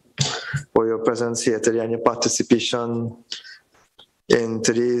Finance for your presence here today and your participation in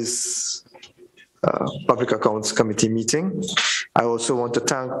today's Public Accounts Committee meeting. I also want to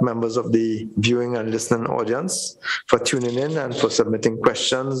thank members of the viewing and listening audience for tuning in and for submitting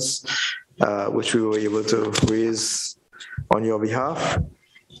questions, which we were able to raise on your behalf.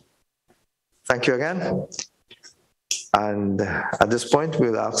 Thank you again. And at this point,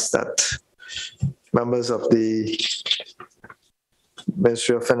 we'll ask that members of the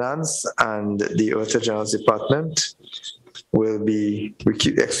Ministry of Finance and the Auditor General's Department will be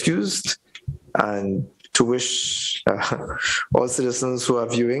excused, and to wish all citizens who are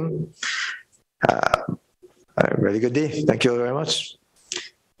viewing a really good day. Thank you all very much.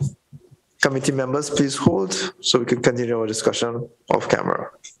 Committee members, please hold so we can continue our discussion off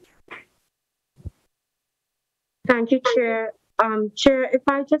camera. Thank you, Chair. Chair, if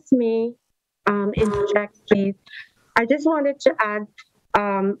I just may interject, please. I just wanted to add,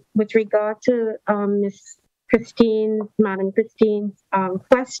 with regard to Madam Christine's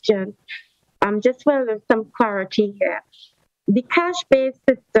question, just for some clarity here. The cash-based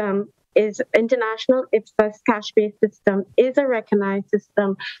system is international IPSAS cash-based system is a recognized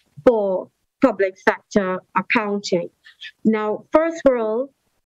system for public sector accounting. Now, First World